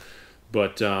Gretsch too.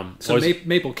 But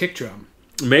maple kick drum.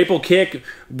 Maple kick.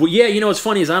 Well, yeah, what's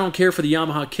funny is I don't care for the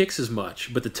Yamaha kicks as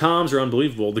much, but the toms are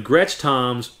unbelievable. The Gretsch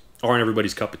toms aren't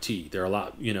everybody's cup of tea. They're a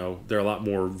lot, they're a lot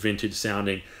more vintage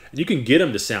sounding. And you can get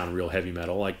them to sound real heavy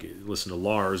metal, like listen to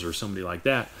Lars or somebody like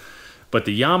that. But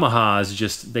the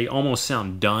Yamahas they almost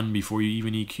sound done before you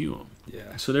even EQ them.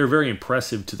 Yeah. So they're very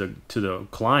impressive to the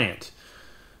client,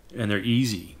 and they're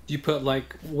easy. Do you put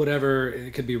like whatever,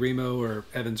 it could be Remo or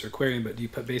Evans or Aquarium, but do you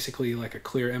put basically like a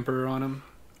clear Emperor on them?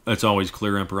 It's always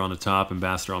clear Emperor on the top,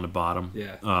 Ambassador on the bottom.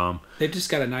 Yeah. They've just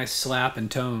got a nice slap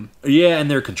and tone. Yeah, and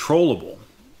they're controllable.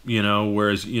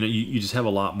 whereas, you just have a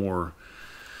lot more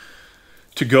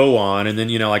to go on. And then,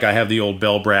 like I have the old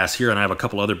bell brass here, and I have a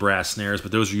couple other brass snares,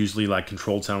 but those are usually like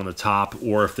controlled sound on the top,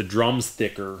 or if the drum's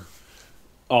thicker,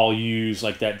 I'll use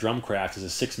like that Drumcraft is a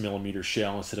 6mm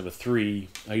shell instead of a 3.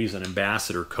 I use an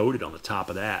Ambassador coated on the top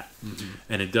of that,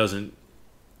 and it doesn't.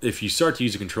 If you start to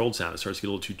use a controlled sound, it starts to get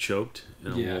a little too choked.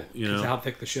 Because how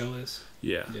thick the shell is.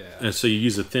 Yeah. And so you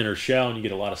use a thinner shell, and you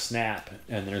get a lot of snap.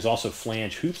 And there's also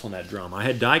flange hoops on that drum. I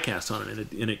had die cast on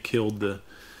it, and it killed the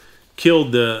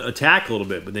attack a little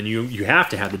bit. But then you have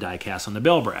to have the die cast on the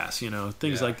bell brass.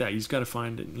 Things like that. You just got to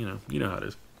find it. You know how it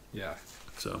is. Yeah.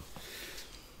 So.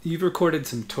 You've recorded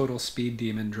some total Speed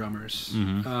Demon drummers.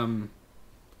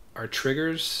 Are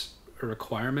triggers a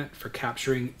requirement for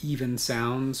capturing even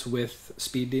sounds with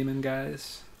Speed Demon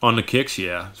guys? On the kicks,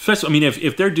 yeah. Especially,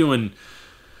 if they're doing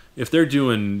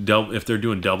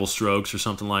double strokes or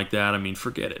something like that,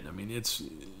 forget it.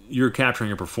 You're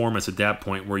capturing a performance at that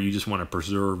point where you just want to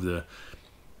preserve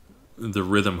the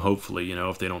rhythm. Hopefully,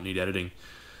 if they don't need editing.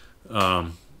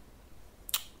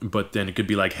 But then it could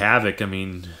be like Havoc.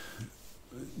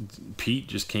 Pete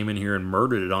just came in here and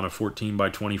murdered it on a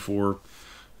 14x24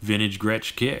 vintage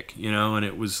Gretsch kick, and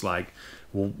it was like,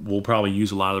 we'll probably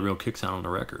use a lot of the real kick sound on the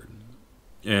record.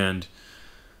 And,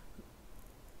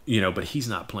 but he's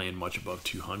not playing much above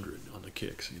 200 on the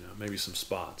kicks, maybe some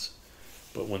spots.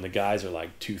 But when the guys are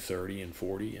like 230 and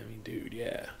 40, dude,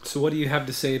 yeah. So what do you have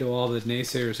to say to all the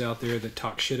naysayers out there that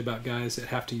talk shit about guys that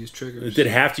have to use triggers? That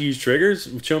have to use triggers?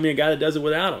 Show me a guy that does it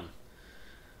without them.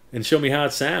 And show me how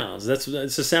it sounds. It's the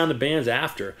sound the band's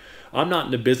after. I'm not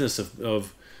in the business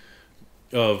of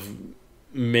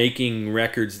making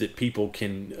records that people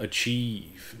can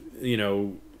achieve,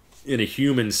 in a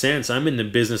human sense. I'm in the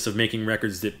business of making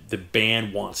records that the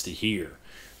band wants to hear.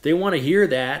 They want to hear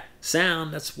that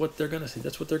sound. That's what they're gonna say.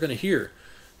 That's what they're gonna hear.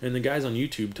 And the guys on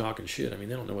YouTube talking shit, they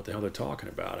don't know what the hell they're talking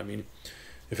about.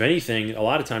 If anything, a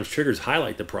lot of times triggers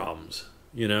highlight the problems.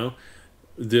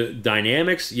 The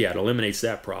dynamics, it eliminates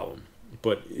that problem.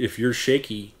 But if you're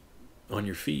shaky on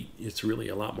your feet, it's really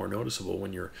a lot more noticeable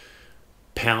when you're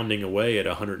pounding away at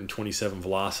a 127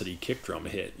 velocity kick drum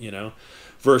hit,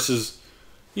 versus,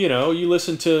 you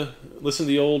listen to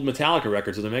the old Metallica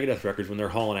records or the Megadeth records when they're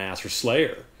hauling ass, or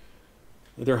Slayer.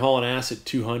 They're hauling ass at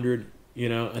 200,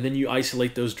 and then you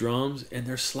isolate those drums and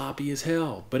they're sloppy as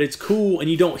hell. But it's cool, and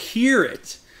you don't hear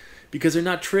it because they're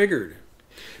not triggered.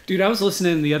 Dude, I was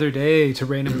listening the other day to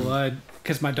Rain and Blood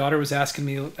because my daughter was asking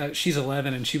me, she's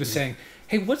 11, and she was saying,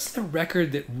 hey, what's the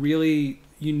record that really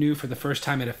you knew for the first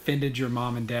time it offended your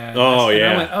mom and dad? Oh, and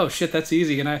yeah. I went, oh, shit, that's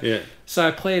easy. And So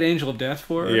I played Angel of Death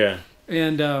for her. Yeah.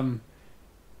 And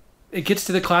it gets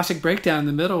to the classic breakdown in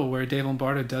the middle where Dave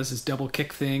Lombardo does his double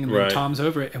kick thing, and then Tom's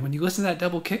over it. And when you listen to that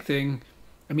double kick thing,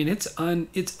 it's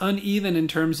uneven in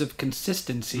terms of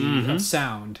consistency of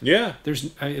sound. Yeah.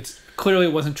 It's clearly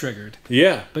it wasn't triggered.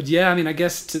 Yeah. But yeah, I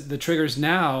guess the triggers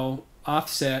now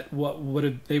offset what would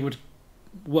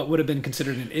have been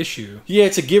considered an issue. Yeah,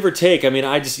 it's a give or take.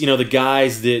 I just the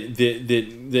guys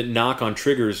that knock on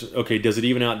triggers. Okay, does it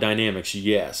even out dynamics?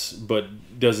 Yes, but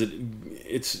does it?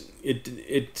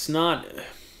 It's not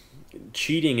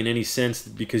cheating in any sense,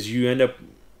 because you end up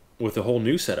with a whole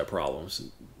new set of problems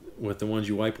with the ones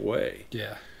you wipe away.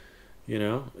 Yeah.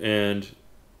 And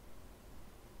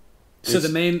so the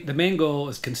main goal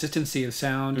is consistency of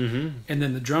sound, and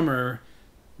then the drummer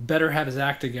better have his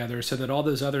act together so that all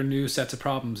those other new sets of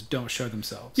problems don't show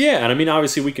themselves. Yeah, and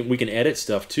obviously we can edit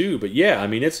stuff too, but yeah,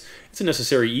 it's a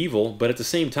necessary evil, but at the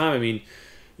same time,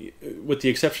 with the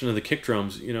exception of the kick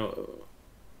drums, and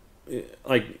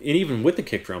even with the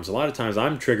kick drums, a lot of times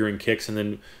I'm triggering kicks, and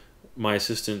then my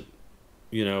assistant,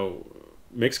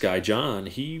 mix guy John,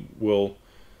 he will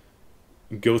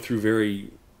go through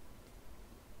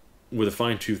with a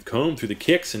fine-tooth comb through the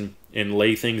kicks and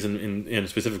lay things in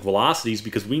specific velocities,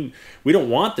 because we don't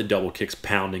want the double kicks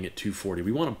pounding at 240.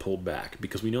 We want them pulled back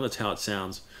because we know that's how it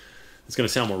sounds. It's going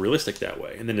to sound more realistic that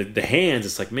way. And then the hands,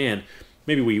 it's like, man,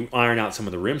 maybe we iron out some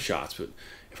of the rim shots, but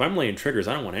if I'm laying triggers,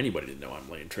 I don't want anybody to know I'm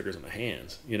laying triggers on the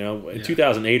hands. In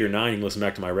 2008 or 9, you can listen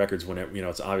back to my records when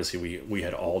it's obviously we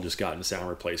had all just gotten a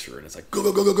sound replacer, and it's like go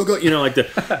go go go go go, like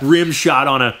the rim shot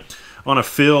on a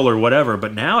fill or whatever.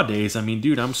 But nowadays,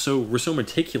 dude, we're so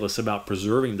meticulous about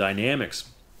preserving dynamics.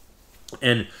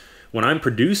 And when I'm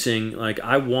producing,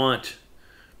 I want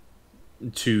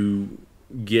to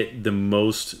get the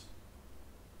most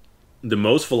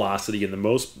velocity and the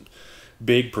most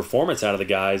big performance out of the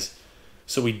guys,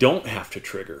 so we don't have to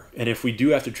trigger. And if we do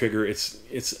have to trigger,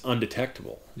 it's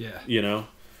undetectable. Yeah.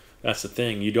 That's the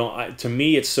thing. To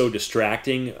me, it's so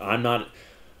distracting.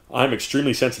 I'm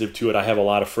extremely sensitive to it. I have a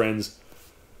lot of friends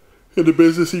in the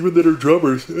business, even that are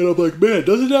drummers. And I'm like, man,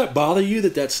 doesn't that bother you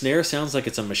that snare sounds like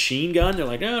it's a machine gun? They're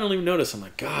like, I don't even notice. I'm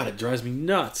like, God, it drives me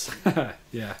nuts.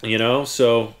 Yeah. You know,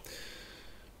 so,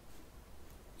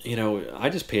 you know, I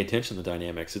just pay attention to the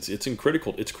dynamics. It's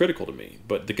critical. It's critical to me.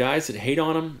 But the guys that hate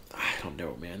on them, I don't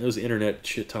know, man. Those internet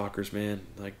shit talkers, man.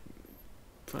 Like,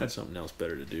 find something else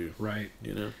better to do. Right.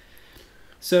 You know.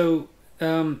 So,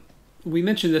 we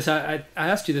mentioned this. I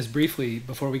asked you this briefly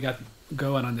before we got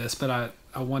going on this, but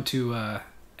I want to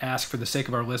ask for the sake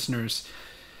of our listeners.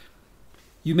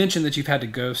 You mentioned that you've had to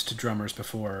ghost drummers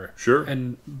before. Sure.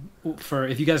 And for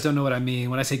if you guys don't know what I mean,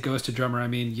 when I say ghost a drummer, I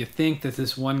mean you think that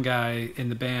this one guy in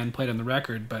the band played on the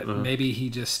record, but maybe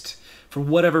he just, for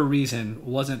whatever reason,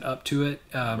 wasn't up to it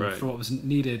for what was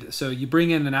needed. So you bring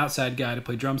in an outside guy to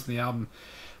play drums on the album.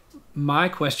 My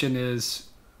question is,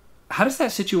 how does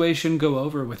that situation go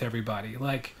over with everybody?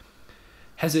 Like,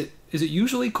 is it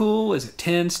usually cool? Is it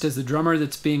tense? Does the drummer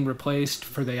that's being replaced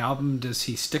for the album, does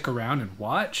he stick around and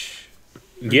watch?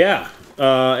 Yeah,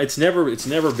 it's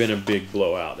never been a big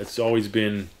blowout. It's always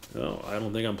been, oh, I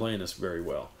don't think I'm playing this very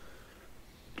well.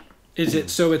 Is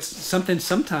it so? It's something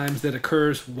sometimes that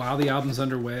occurs while the album's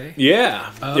underway.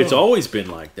 Yeah, It's always been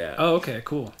like that. Oh, okay,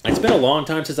 cool. It's been a long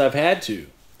time since I've had to,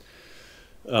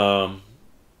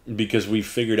 because we've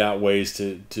figured out ways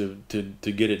to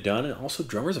get it done, and also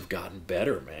drummers have gotten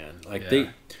better, man. Like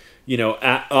they, you know,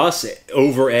 us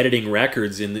over editing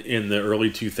records in the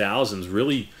early 2000s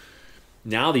really.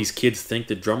 Now these kids think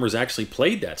that drummers actually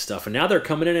played that stuff, and now they're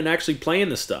coming in and actually playing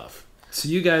the stuff. So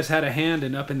you guys had a hand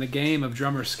in up in the game of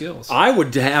drummer skills. I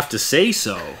would have to say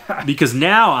so, because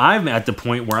now I'm at the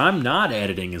point where I'm not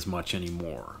editing as much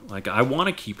anymore. Like, I want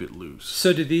to keep it loose.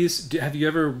 So have you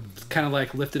ever kind of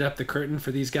like lifted up the curtain for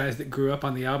these guys that grew up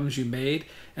on the albums you made,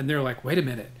 and they're like, wait a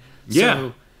minute. Yeah.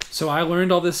 So I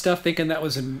learned all this stuff thinking that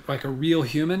was like a real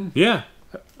human? Yeah.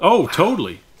 Oh,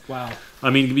 totally. Wow. I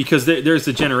mean, because there's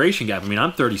the generation gap. I mean,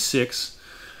 I'm 36,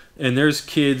 and there's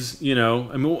kids, you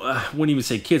know, I mean, I wouldn't even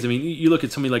say kids. I mean, you look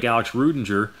at somebody like Alex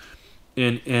Rudinger,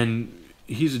 and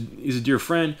he's a dear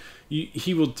friend.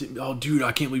 He will, oh, dude,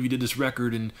 I can't believe you did this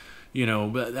record, and, you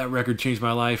know, that record changed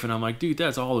my life. And I'm like, dude,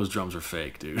 that's all those drums are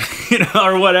fake, dude, you know,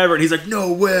 or whatever. And he's like,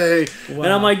 no way. Wow.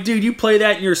 And I'm like, dude, you play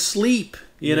that in your sleep,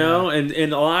 you know? And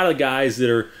a lot of guys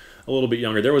that are a little bit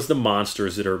younger, there was the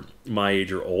monsters that are my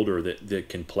age or older that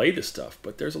can play this stuff,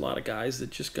 but there's a lot of guys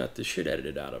that just got the shit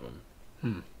edited out of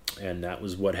them. And that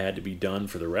was what had to be done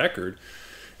for the record.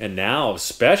 And now,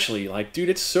 especially, like, dude,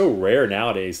 it's so rare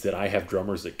nowadays that I have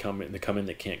drummers that come in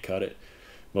that can't cut it.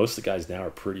 Most of the guys now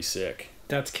are pretty sick.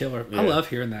 That's killer. Yeah. I love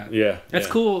hearing that. Yeah. That's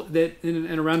cool that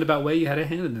in a roundabout way you had a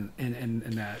hand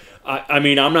in that. I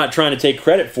mean, I'm not trying to take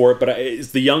credit for it, but it's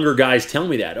the younger guys tell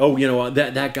me that. Oh, you know,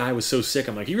 that guy was so sick.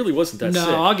 I'm like, he really wasn't that sick.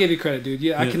 No, I'll give you credit, dude.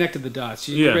 Yeah, I connected the dots.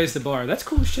 You raised the bar. That's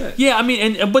cool shit. Yeah, I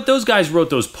mean, but those guys wrote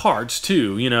those parts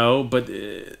too, you know, but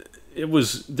there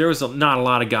was not a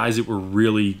lot of guys that were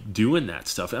really doing that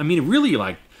stuff. I mean, really,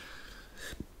 like,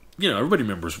 you know, everybody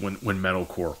remembers when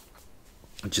metalcore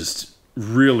just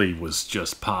really was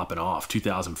just popping off,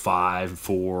 2005,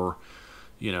 4,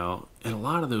 you know, and a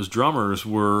lot of those drummers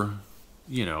were,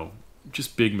 you know,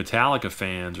 just big Metallica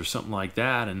fans or something like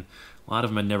that, and a lot of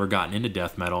them had never gotten into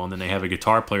death metal, and then they have a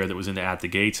guitar player that was into At the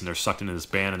Gates, and they're sucked into this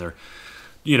band, and they're,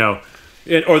 you know,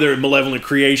 or they're Malevolent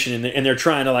Creation, and they're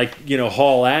trying to, like, you know,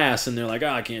 haul ass, and they're like, oh,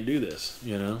 I can't do this,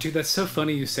 you know? Dude, that's so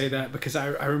funny you say that, because I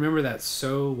remember that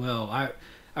so well.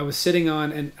 I was sitting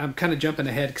on, and I'm kind of jumping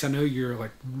ahead because I know you're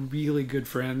like really good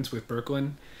friends with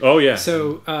Berkland. Oh, yeah.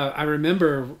 So I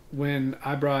remember when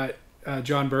I brought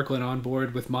John Berkland on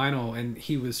board with Meinl, and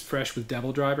he was fresh with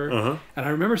Devil Driver. And I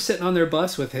remember sitting on their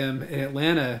bus with him in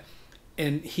Atlanta,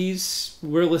 and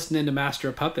we're listening to Master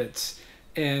of Puppets,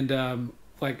 and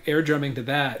like air drumming to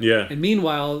that. Yeah. And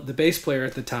meanwhile, the bass player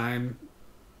at the time,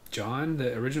 John,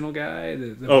 the original guy.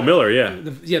 Miller, yeah.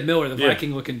 Miller, the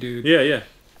Viking-looking dude. Yeah, yeah.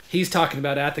 He's talking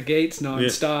about At the Gates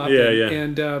nonstop.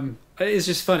 And it's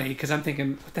just funny because I'm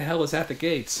thinking, what the hell is At the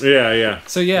Gates? Yeah, yeah.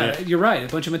 So, you're right.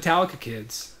 A bunch of Metallica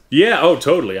kids. Yeah, oh,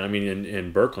 totally. I mean,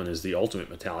 and Berkland is the ultimate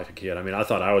Metallica kid. I mean, I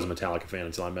thought I was a Metallica fan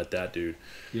until I met that dude.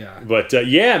 Yeah. But,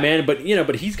 yeah, man. But, you know,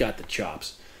 but he's got the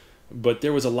chops. But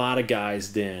there was a lot of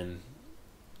guys then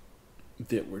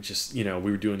that were just, you know,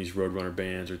 we were doing these Roadrunner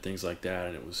bands or things like that,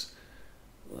 and it was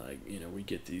like, you know, we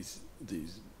get these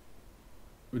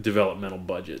developmental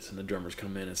budgets, and the drummers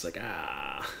come in, it's like,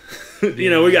 you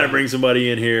know, we got to bring somebody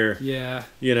in here. Yeah.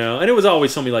 You know, and it was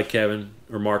always somebody like Kevin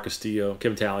Talley or Mark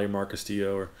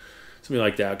Castillo or somebody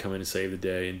like that would come in and save the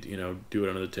day and, you know, do it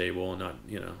under the table, and not,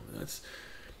 you know,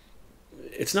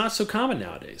 it's not so common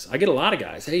nowadays. I get a lot of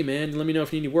guys, hey man, let me know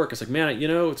if you need any work. It's like, man, you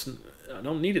know, I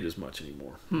don't need it as much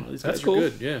anymore. These That's guys cool. are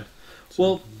good. Yeah.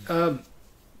 So, Well,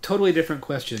 totally different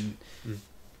question.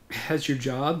 Has your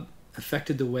job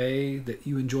affected the way that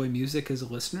you enjoy music as a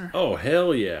listener? oh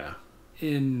hell yeah.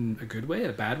 In a good way,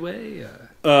 a bad way?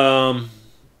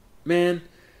 Man,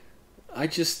 I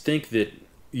just think that,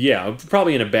 yeah,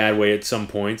 probably in a bad way at some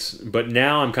points, but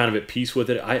now I'm kind of at peace with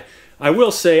it. I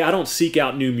will say I don't seek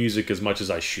out new music as much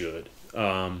as I should.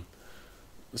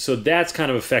 So that's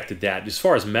kind of affected that. As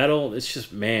far as metal, it's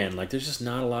just, man, like there's just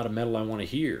not a lot of metal I want to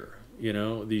hear,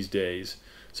 these days.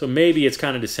 So maybe it's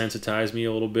kind of desensitized me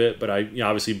a little bit, but I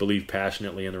obviously believe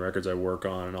passionately in the records I work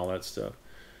on and all that stuff.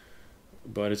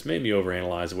 But it's made me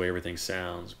overanalyze the way everything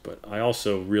sounds. But I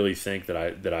also really think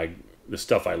that the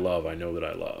stuff I love, I know that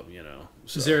I love,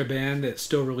 So. Is there a band that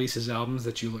still releases albums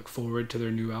that you look forward to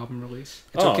their new album release?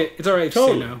 It's Oh, okay. It's all right to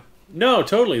totally. say no. No,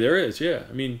 totally, there is, yeah.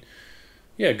 I mean,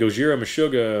 yeah, Gojira,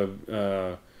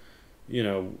 Meshuggah,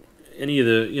 any of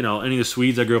the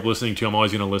Swedes I grew up listening to, I'm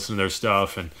always going to listen to their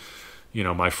stuff, and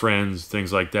my friends,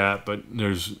 things like that. But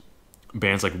there's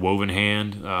bands like Woven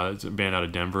Hand. It's a band out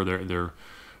of Denver. They're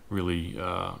really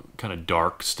kind of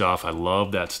dark stuff. I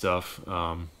love that stuff.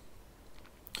 I'm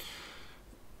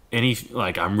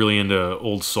really into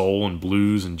old soul and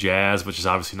blues and jazz, which is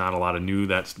obviously not a lot of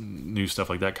new stuff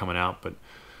like that coming out. But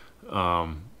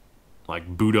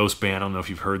like Budos band, I don't know if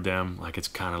you've heard them. Like it's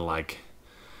kind of like,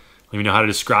 I don't even know how to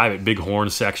describe it. Big horn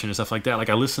section and stuff like that. Like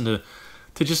I listen to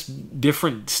just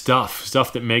different stuff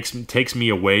that takes me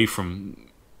away from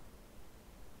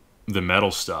the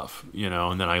metal stuff,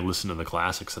 and then I listen to the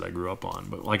classics that I grew up on.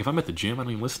 But like if I'm at the gym, I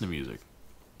don't even listen to music.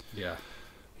 Yeah.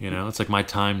 It's like my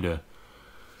time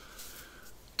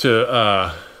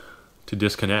to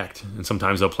disconnect. And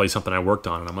sometimes they'll play something I worked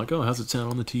on, and I'm like, oh, how's it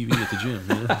sound on the TV at the gym?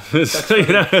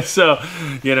 It's.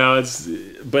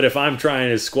 But if I'm trying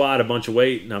to squat a bunch of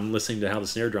weight and I'm listening to how the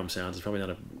snare drum sounds, it's probably not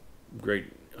a great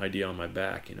idea on my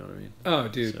back. You know what I mean? Oh,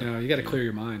 dude, no, you got to clear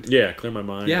your mind. Yeah, clear my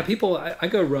mind. Yeah, people. I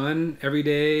go run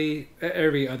every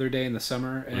other day in the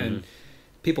summer, and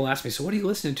people ask me, so what are you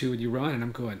listening to when you run? And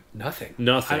I'm going, nothing.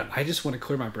 I just want to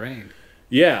clear my brain.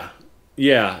 Yeah,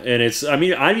 and it's. I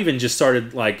mean, I've even just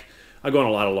started like. I go on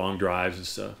a lot of long drives and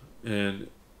stuff, and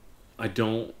I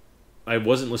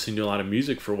wasn't listening to a lot of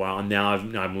music for a while, and now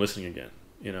I'm listening again,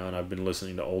 and I've been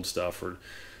listening to old stuff, or,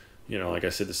 like I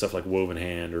said, the stuff like Woven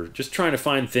Hand, or just trying to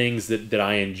find things that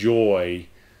I enjoy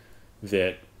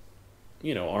that,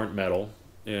 aren't metal,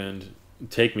 and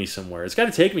take me somewhere. It's got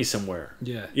to take me somewhere.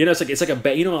 Yeah. It's like a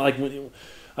bad, like when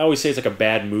I always say it's like a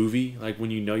bad movie, like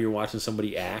when you're watching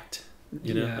somebody act,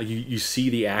 like you see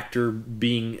the actor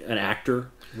being an actor.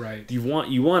 Right. You want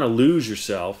to lose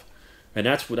yourself, and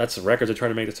that's the records I try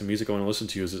to make. That's the music I want to listen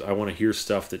to. Is I want to hear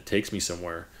stuff that takes me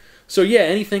somewhere. So yeah,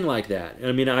 anything like that.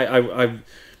 I mean, I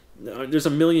there's a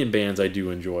million bands I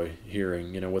do enjoy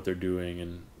hearing. What they're doing,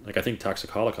 and like I think Toxic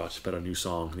Holocaust just put a new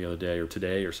song the other day or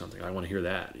today or something. I want to hear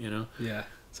that. Yeah.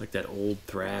 It's like that old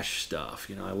thrash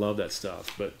stuff. I love that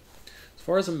stuff. But as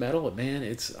far as the metal,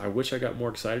 man, I wish I got more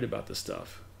excited about this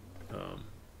stuff.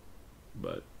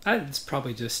 But it's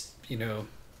probably just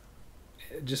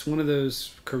just one of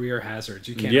those career hazards.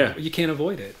 You can't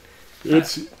avoid it.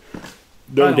 It's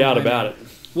no doubt about it.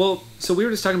 Well, so we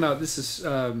were just talking about, this is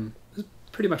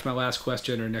pretty much my last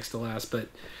question, or next to last, but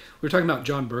we were talking about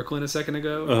John Berkland a second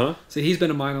ago. Uh-huh. So he's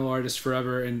been a Meinl artist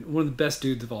forever, and one of the best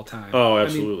dudes of all time. Oh,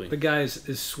 absolutely. I mean, the guy's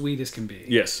as sweet as can be.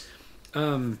 Yes.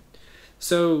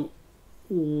 So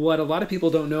what a lot of people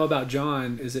don't know about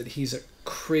John is that he's a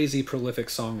crazy prolific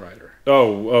songwriter.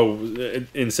 Oh,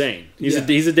 insane. He's a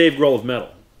Dave Grohl of metal.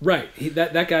 Right.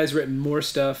 That guy's written more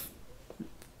stuff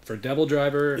for Devil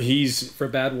Driver. For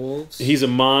Bad Wolves. He's a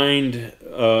mind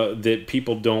that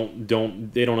people don't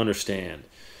understand.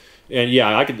 And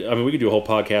yeah, we could do a whole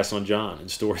podcast on John and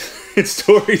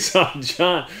stories on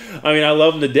John. I mean, I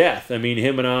love him to death. I mean,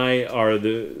 him and I are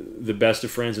the best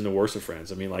of friends and the worst of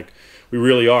friends. I mean, like, we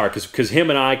really are, because him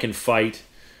and I can fight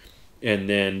and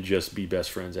then just be best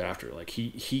friends after. Like,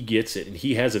 he gets it, and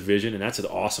he has a vision, and that's an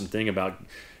awesome thing about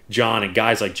John and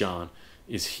guys like John,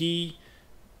 is he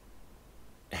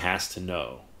has to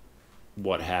know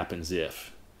what happens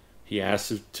if. He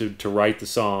has to write the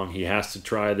song. He has to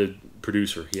try the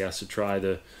producer. He has to try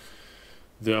the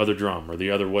other drum or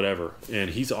the other whatever.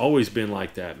 And he's always been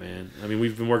like that, man. I mean,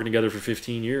 we've been working together for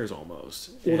 15 years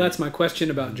almost. Well, that's my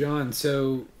question about John.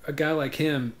 So a guy like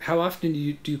him, how often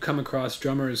do you come across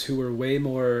drummers who are way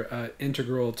more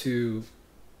integral to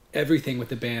everything with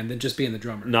the band than just being the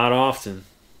drummer? Not often,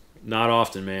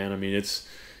 man. I mean,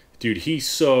 dude, he's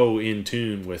so in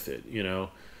tune with it,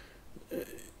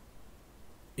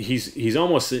 He's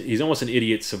almost an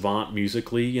idiot savant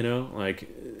musically, like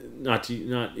not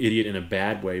idiot in a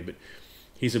bad way, but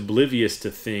he's oblivious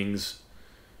to things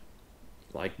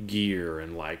like gear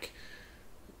and like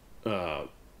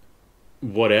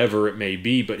whatever it may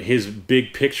be, but his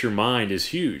big picture mind is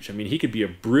huge. I mean, he could be a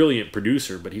brilliant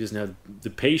producer, but he doesn't have the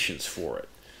patience for it,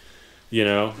 you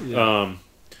know? Yeah.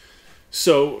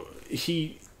 So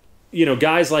he, you know,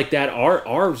 guys like that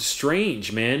are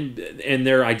strange, man, and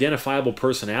they're identifiable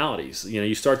personalities. You know,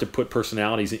 you start to put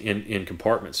personalities in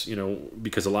compartments, you know,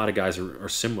 because a lot of guys are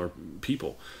similar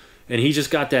people. And he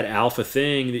just got that alpha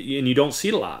thing, and you don't see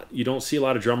it a lot. You don't see a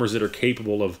lot of drummers that are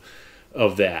capable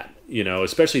of that, you know,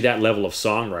 especially that level of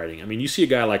songwriting. I mean, you see a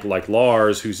guy like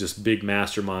Lars, who's this big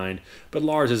mastermind, but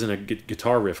Lars isn't a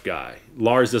guitar riff guy.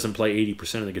 Lars doesn't play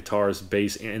 80% of the guitars,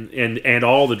 bass, and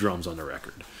all the drums on the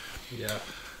record. Yeah.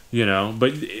 You know,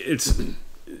 but it's,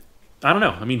 I don't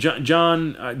know. I mean,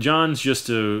 John's just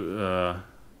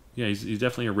yeah, he's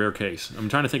definitely a rare case. I'm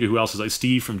trying to think of who else is like.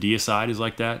 Steve from Deicide is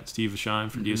like that. Steve Vashine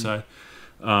from Deicide.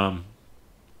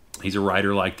 He's a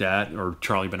writer like that. Or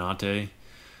Charlie Benante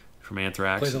from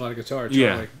Anthrax. Plays a lot of guitar,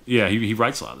 Charlie. Yeah, he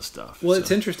writes a lot of stuff. Well,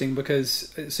 it's interesting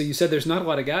because, so you said there's not a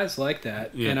lot of guys like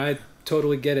that, and I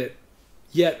totally get it.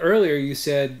 Yet earlier you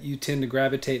said you tend to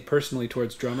gravitate personally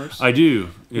towards drummers. I do.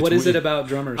 What is it about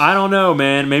drummers? I don't know,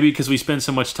 man. Maybe because we spend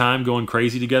so much time going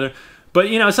crazy together. But,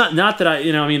 you know, it's not that I,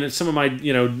 you know, I mean, some of my,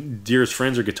 you know, dearest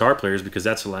friends are guitar players because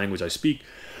that's the language I speak.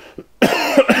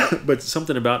 But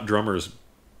something about drummers,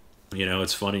 you know,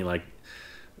 it's funny, like,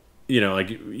 you know, like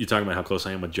you're talking about how close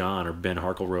I am with John or Ben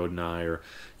Harkleroad and I, or,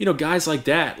 you know, guys like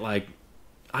that, like,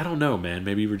 I don't know, man.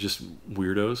 Maybe we're just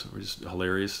weirdos. We're just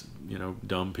hilarious, you know,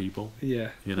 dumb people. Yeah.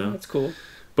 You know? That's cool.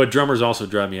 But drummers also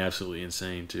drive me absolutely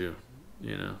insane, too,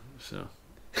 you know, so.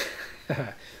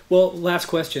 Well, last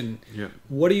question. Yeah.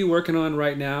 What are you working on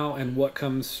right now, and what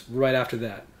comes right after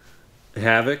that?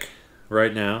 Havoc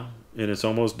right now, and it's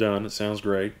almost done. It sounds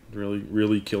great. Really,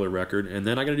 really killer record. And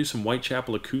then I got to do some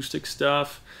Whitechapel acoustic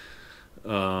stuff,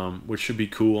 which should be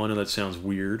cool. I know that sounds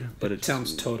weird, but it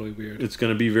sounds totally weird. It's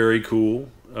going to be very cool.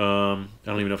 I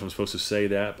don't even know if I'm supposed to say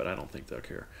that, but I don't think they'll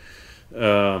care.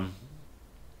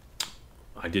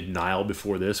 I did Nile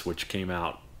before this, which came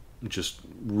out just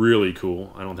really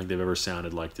cool. I don't think they've ever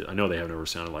sounded like this. I know they haven't ever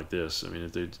sounded like this. I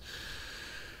mean,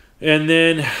 and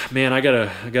then, man, I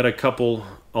got a couple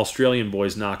Australian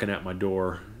boys knocking at my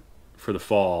door for the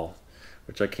fall,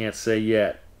 which I can't say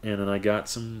yet. And then I got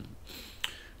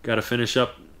to finish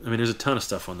up. I mean, there's a ton of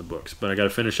stuff on the books, but I got to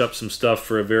finish up some stuff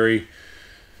for a very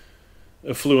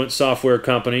affluent software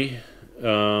company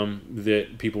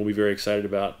that people will be very excited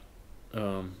about.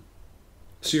 So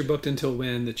you're booked until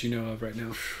when that you know of right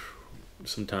now?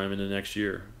 Sometime in the next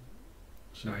year.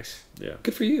 So, nice. Yeah.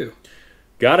 Good for you.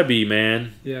 Gotta be,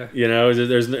 man. Yeah. You know,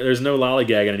 there's no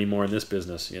lollygagging anymore in this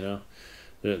business. You know,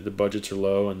 the budgets are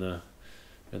low and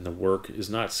the work is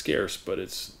not scarce, but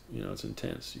it's, you know, it's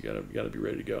intense. You gotta be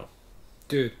ready to go.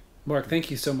 Dude, Mark,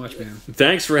 thank you so much, man.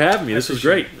 Thanks for having me. This was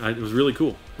great. It was really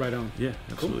cool. Right on. Yeah,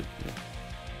 absolutely. Cool. Yeah.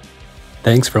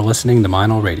 Thanks for listening to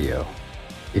Meinl Radio.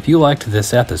 If you liked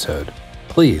this episode,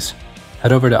 please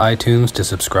head over to iTunes to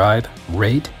subscribe,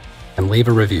 rate, and leave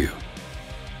a review.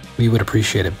 We would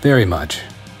appreciate it very much.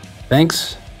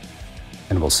 Thanks,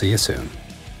 and we'll see you soon.